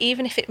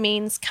 Even if it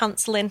means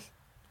cancelling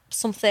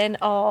something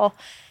or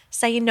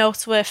saying no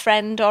to a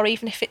friend, or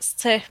even if it's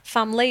to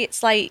family,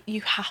 it's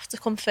you have to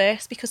come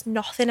first because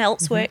nothing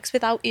else works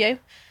without you.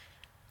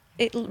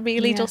 It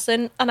really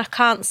doesn't. And I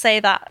can't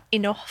say that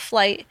enough.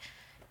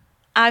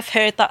 I've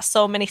heard that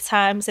so many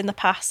times in the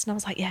past and I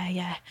was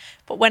yeah.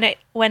 But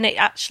when it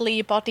actually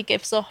your body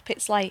gives up,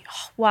 it's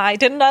why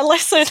didn't I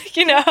listen?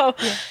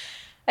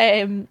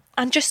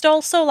 And just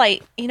also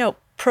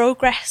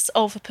progress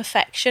over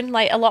perfection.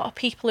 A lot of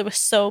people who are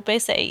so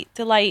busy,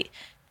 they're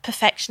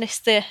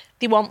perfectionists, they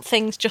want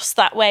things just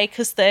that way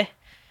because they're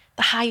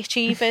the high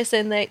achievers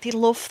and they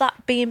love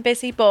that being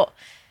busy. But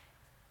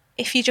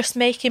if you're just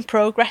making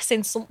progress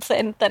in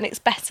something, then it's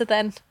better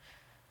than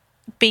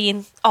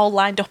being all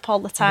lined up all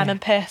the time and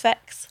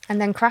perfect.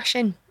 And then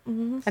crashing.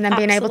 And then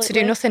being able to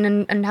do nothing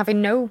and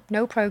having no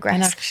progress.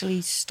 And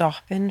actually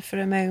stopping for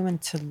a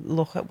moment to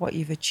look at what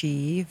you've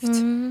achieved.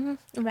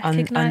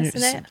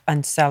 Recognising it.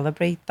 And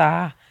celebrate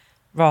that.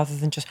 Rather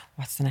than just,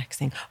 what's the next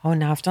thing? Oh,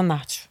 now I've done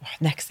that.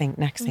 Next thing.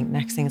 It's why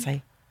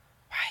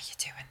are you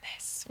doing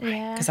this?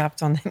 Because I've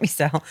done it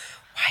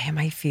myself. Why am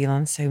I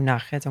feeling so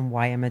knackered and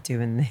why am I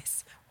doing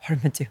this? What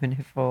am I doing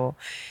it for?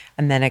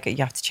 And then you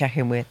have to check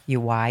in with your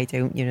why,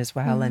 don't you, as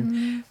well?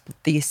 And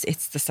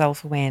it's the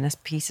self-awareness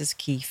piece is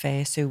key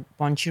first. So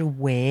once you're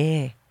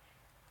aware,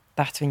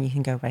 that's when you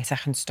can go, right, I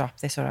can stop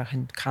this or I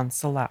can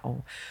cancel that.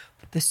 But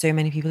there's so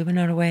many people who are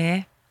not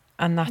aware.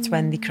 And that's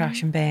when they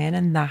crash and burn.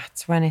 And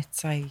that's when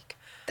it's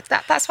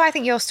That's why I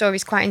think your story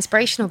is quite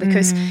inspirational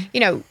because,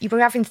 you were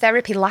having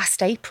therapy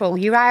last April.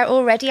 You are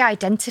already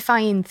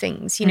identifying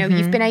things.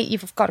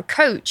 You've got a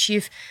coach.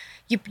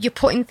 You're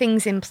putting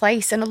things in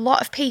place. And a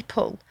lot of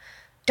people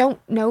don't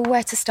know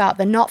where to start.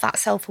 They're not that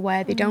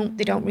self-aware. They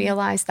don't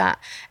realise that.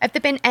 Have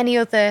there been any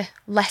other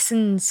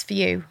lessons for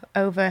you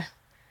over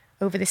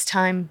this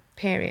time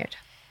period?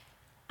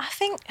 I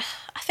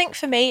think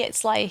for me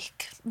it's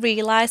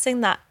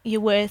realising that you're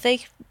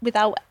worthy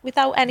without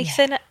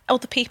anything,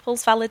 other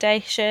people's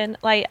validation.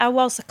 I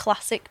was a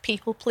classic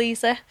people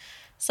pleaser.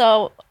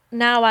 So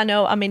now I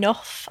know I'm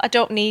enough. I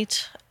don't need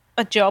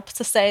a job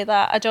to say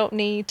that. I don't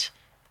need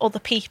other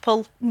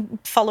people,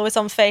 followers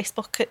on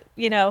Facebook,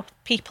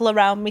 people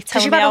around me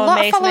telling me how amazing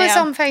I am. Because you've had a lot of followers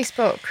on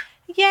Facebook.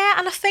 Yeah,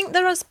 and I think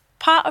there was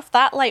part of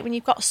that, when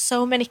you've got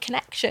so many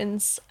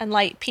connections and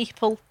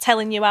people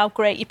telling you how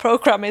great your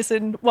program is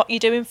and what you're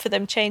doing for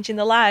them, changing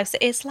their lives,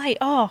 it's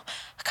I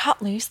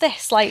can't lose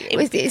this.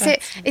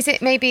 Is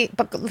it maybe,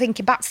 but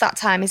thinking back to that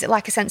time, is it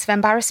a sense of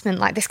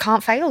embarrassment, this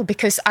can't fail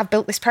because I've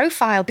built this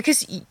profile?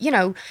 Because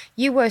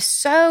you were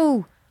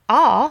so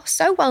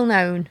well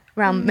known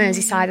around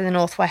Merseyside and the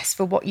Northwest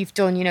for what you've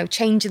done,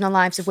 changing the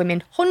lives of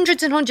women.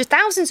 Hundreds and hundreds,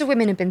 thousands of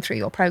women have been through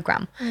your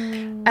program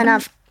and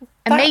have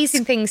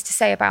amazing things to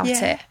say about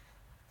it.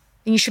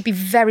 And you should be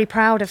very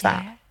proud of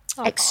that.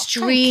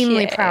 Extremely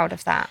thank you. proud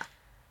of that.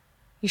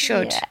 You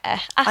should. Yeah.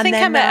 I And think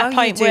then I'm at now a you're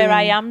point where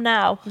I doing- am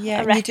now. Yeah,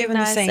 I and you're doing the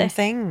recognise same it.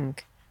 thing,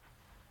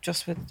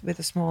 just with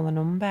a smaller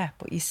number,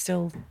 but you're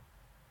still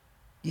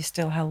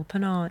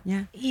helping, aren't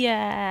you?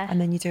 Yeah. And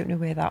then you don't know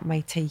where that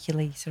might take you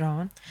later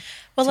on.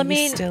 Well, So I you're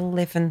mean, still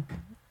living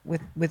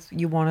with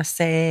you want to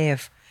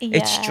save.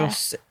 It's Yeah.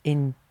 just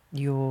in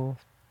your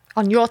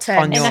On your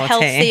terms. On in a your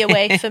healthier team.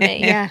 way for me.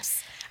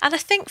 Yes. And I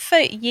think for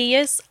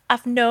years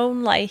I've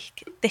known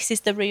like this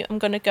is the route I'm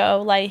going to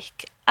go.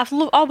 Like I've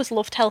always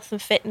loved health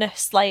and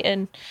fitness, like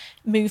and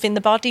moving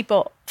the body.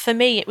 But for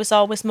me, it was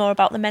always more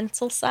about the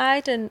mental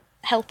side and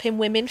helping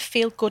women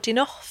feel good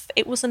enough.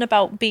 It wasn't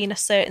about being a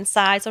certain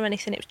size or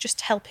anything. It was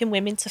just helping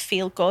women to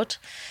feel good.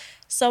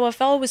 So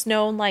I've always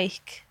known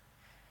like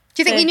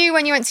Do you think So- you knew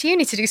when you went to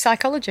uni to do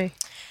psychology?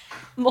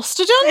 must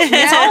have done.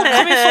 It's all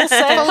coming full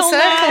circle. Full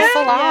circle, now.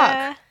 full arc.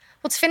 Yeah.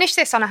 Well, to finish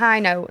this on a high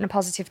note and a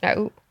positive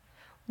note,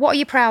 what are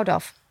you proud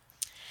of?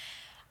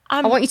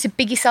 I want you to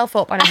big yourself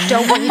up, and I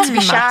don't want you to be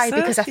shy Massive,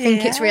 because I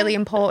think it's yeah. really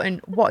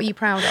important. What are you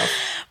proud of?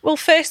 Well,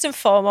 first and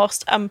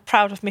foremost, I'm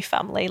proud of my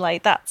family.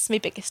 Like, that's my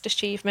biggest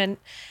achievement.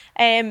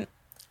 I'm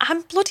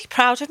bloody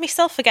proud of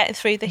myself for getting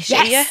through this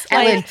year. Yes,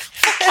 Like, Ellen.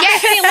 I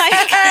feel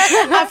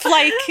like I've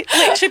like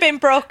literally been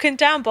broken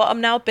down, but I'm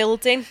now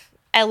building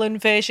Ellen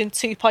version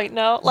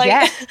 2.0. Like,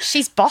 Yeah,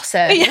 she's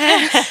bossy.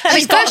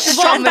 she's got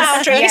strong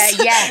boundaries.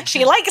 Yeah.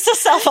 She likes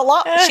herself a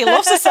lot. She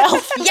loves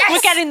herself. Yes.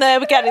 We're getting there.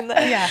 We're getting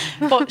there. Yeah.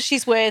 But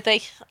she's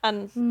worthy.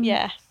 And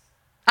yeah.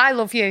 I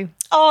love you.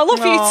 Oh, I love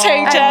you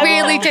too, Jen. I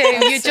really do.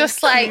 You're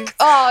just like,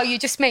 you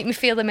just make me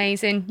feel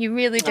amazing. You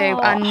really do. Oh,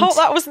 And I hope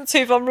that wasn't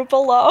too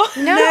vulnerable, though.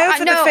 no, No, I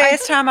for know. the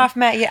first time I've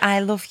met you,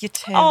 I love you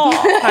too. Oh,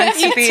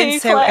 Thanks you for being too,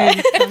 so Claire.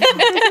 open.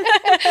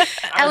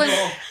 Ellen,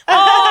 Oh,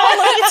 I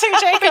love you too,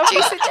 Jacob.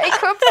 producer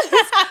Jacob.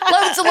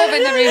 Loads of love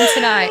in the room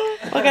tonight.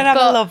 We're going to have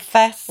But a love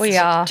fest. we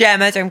are.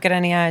 Gemma, don't get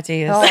any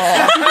ideas. Oh,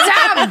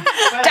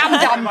 damn.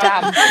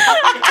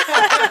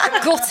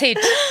 Gutted.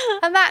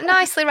 And that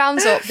nicely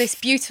rounds up this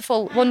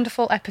beautiful,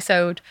 wonderful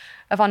episode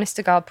of Honest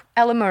to Gob.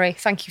 Ellen Murray,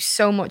 thank you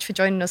so much for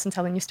joining us and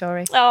telling your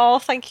story. Oh,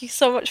 thank you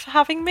so much for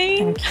having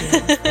me.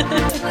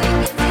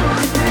 Thank you.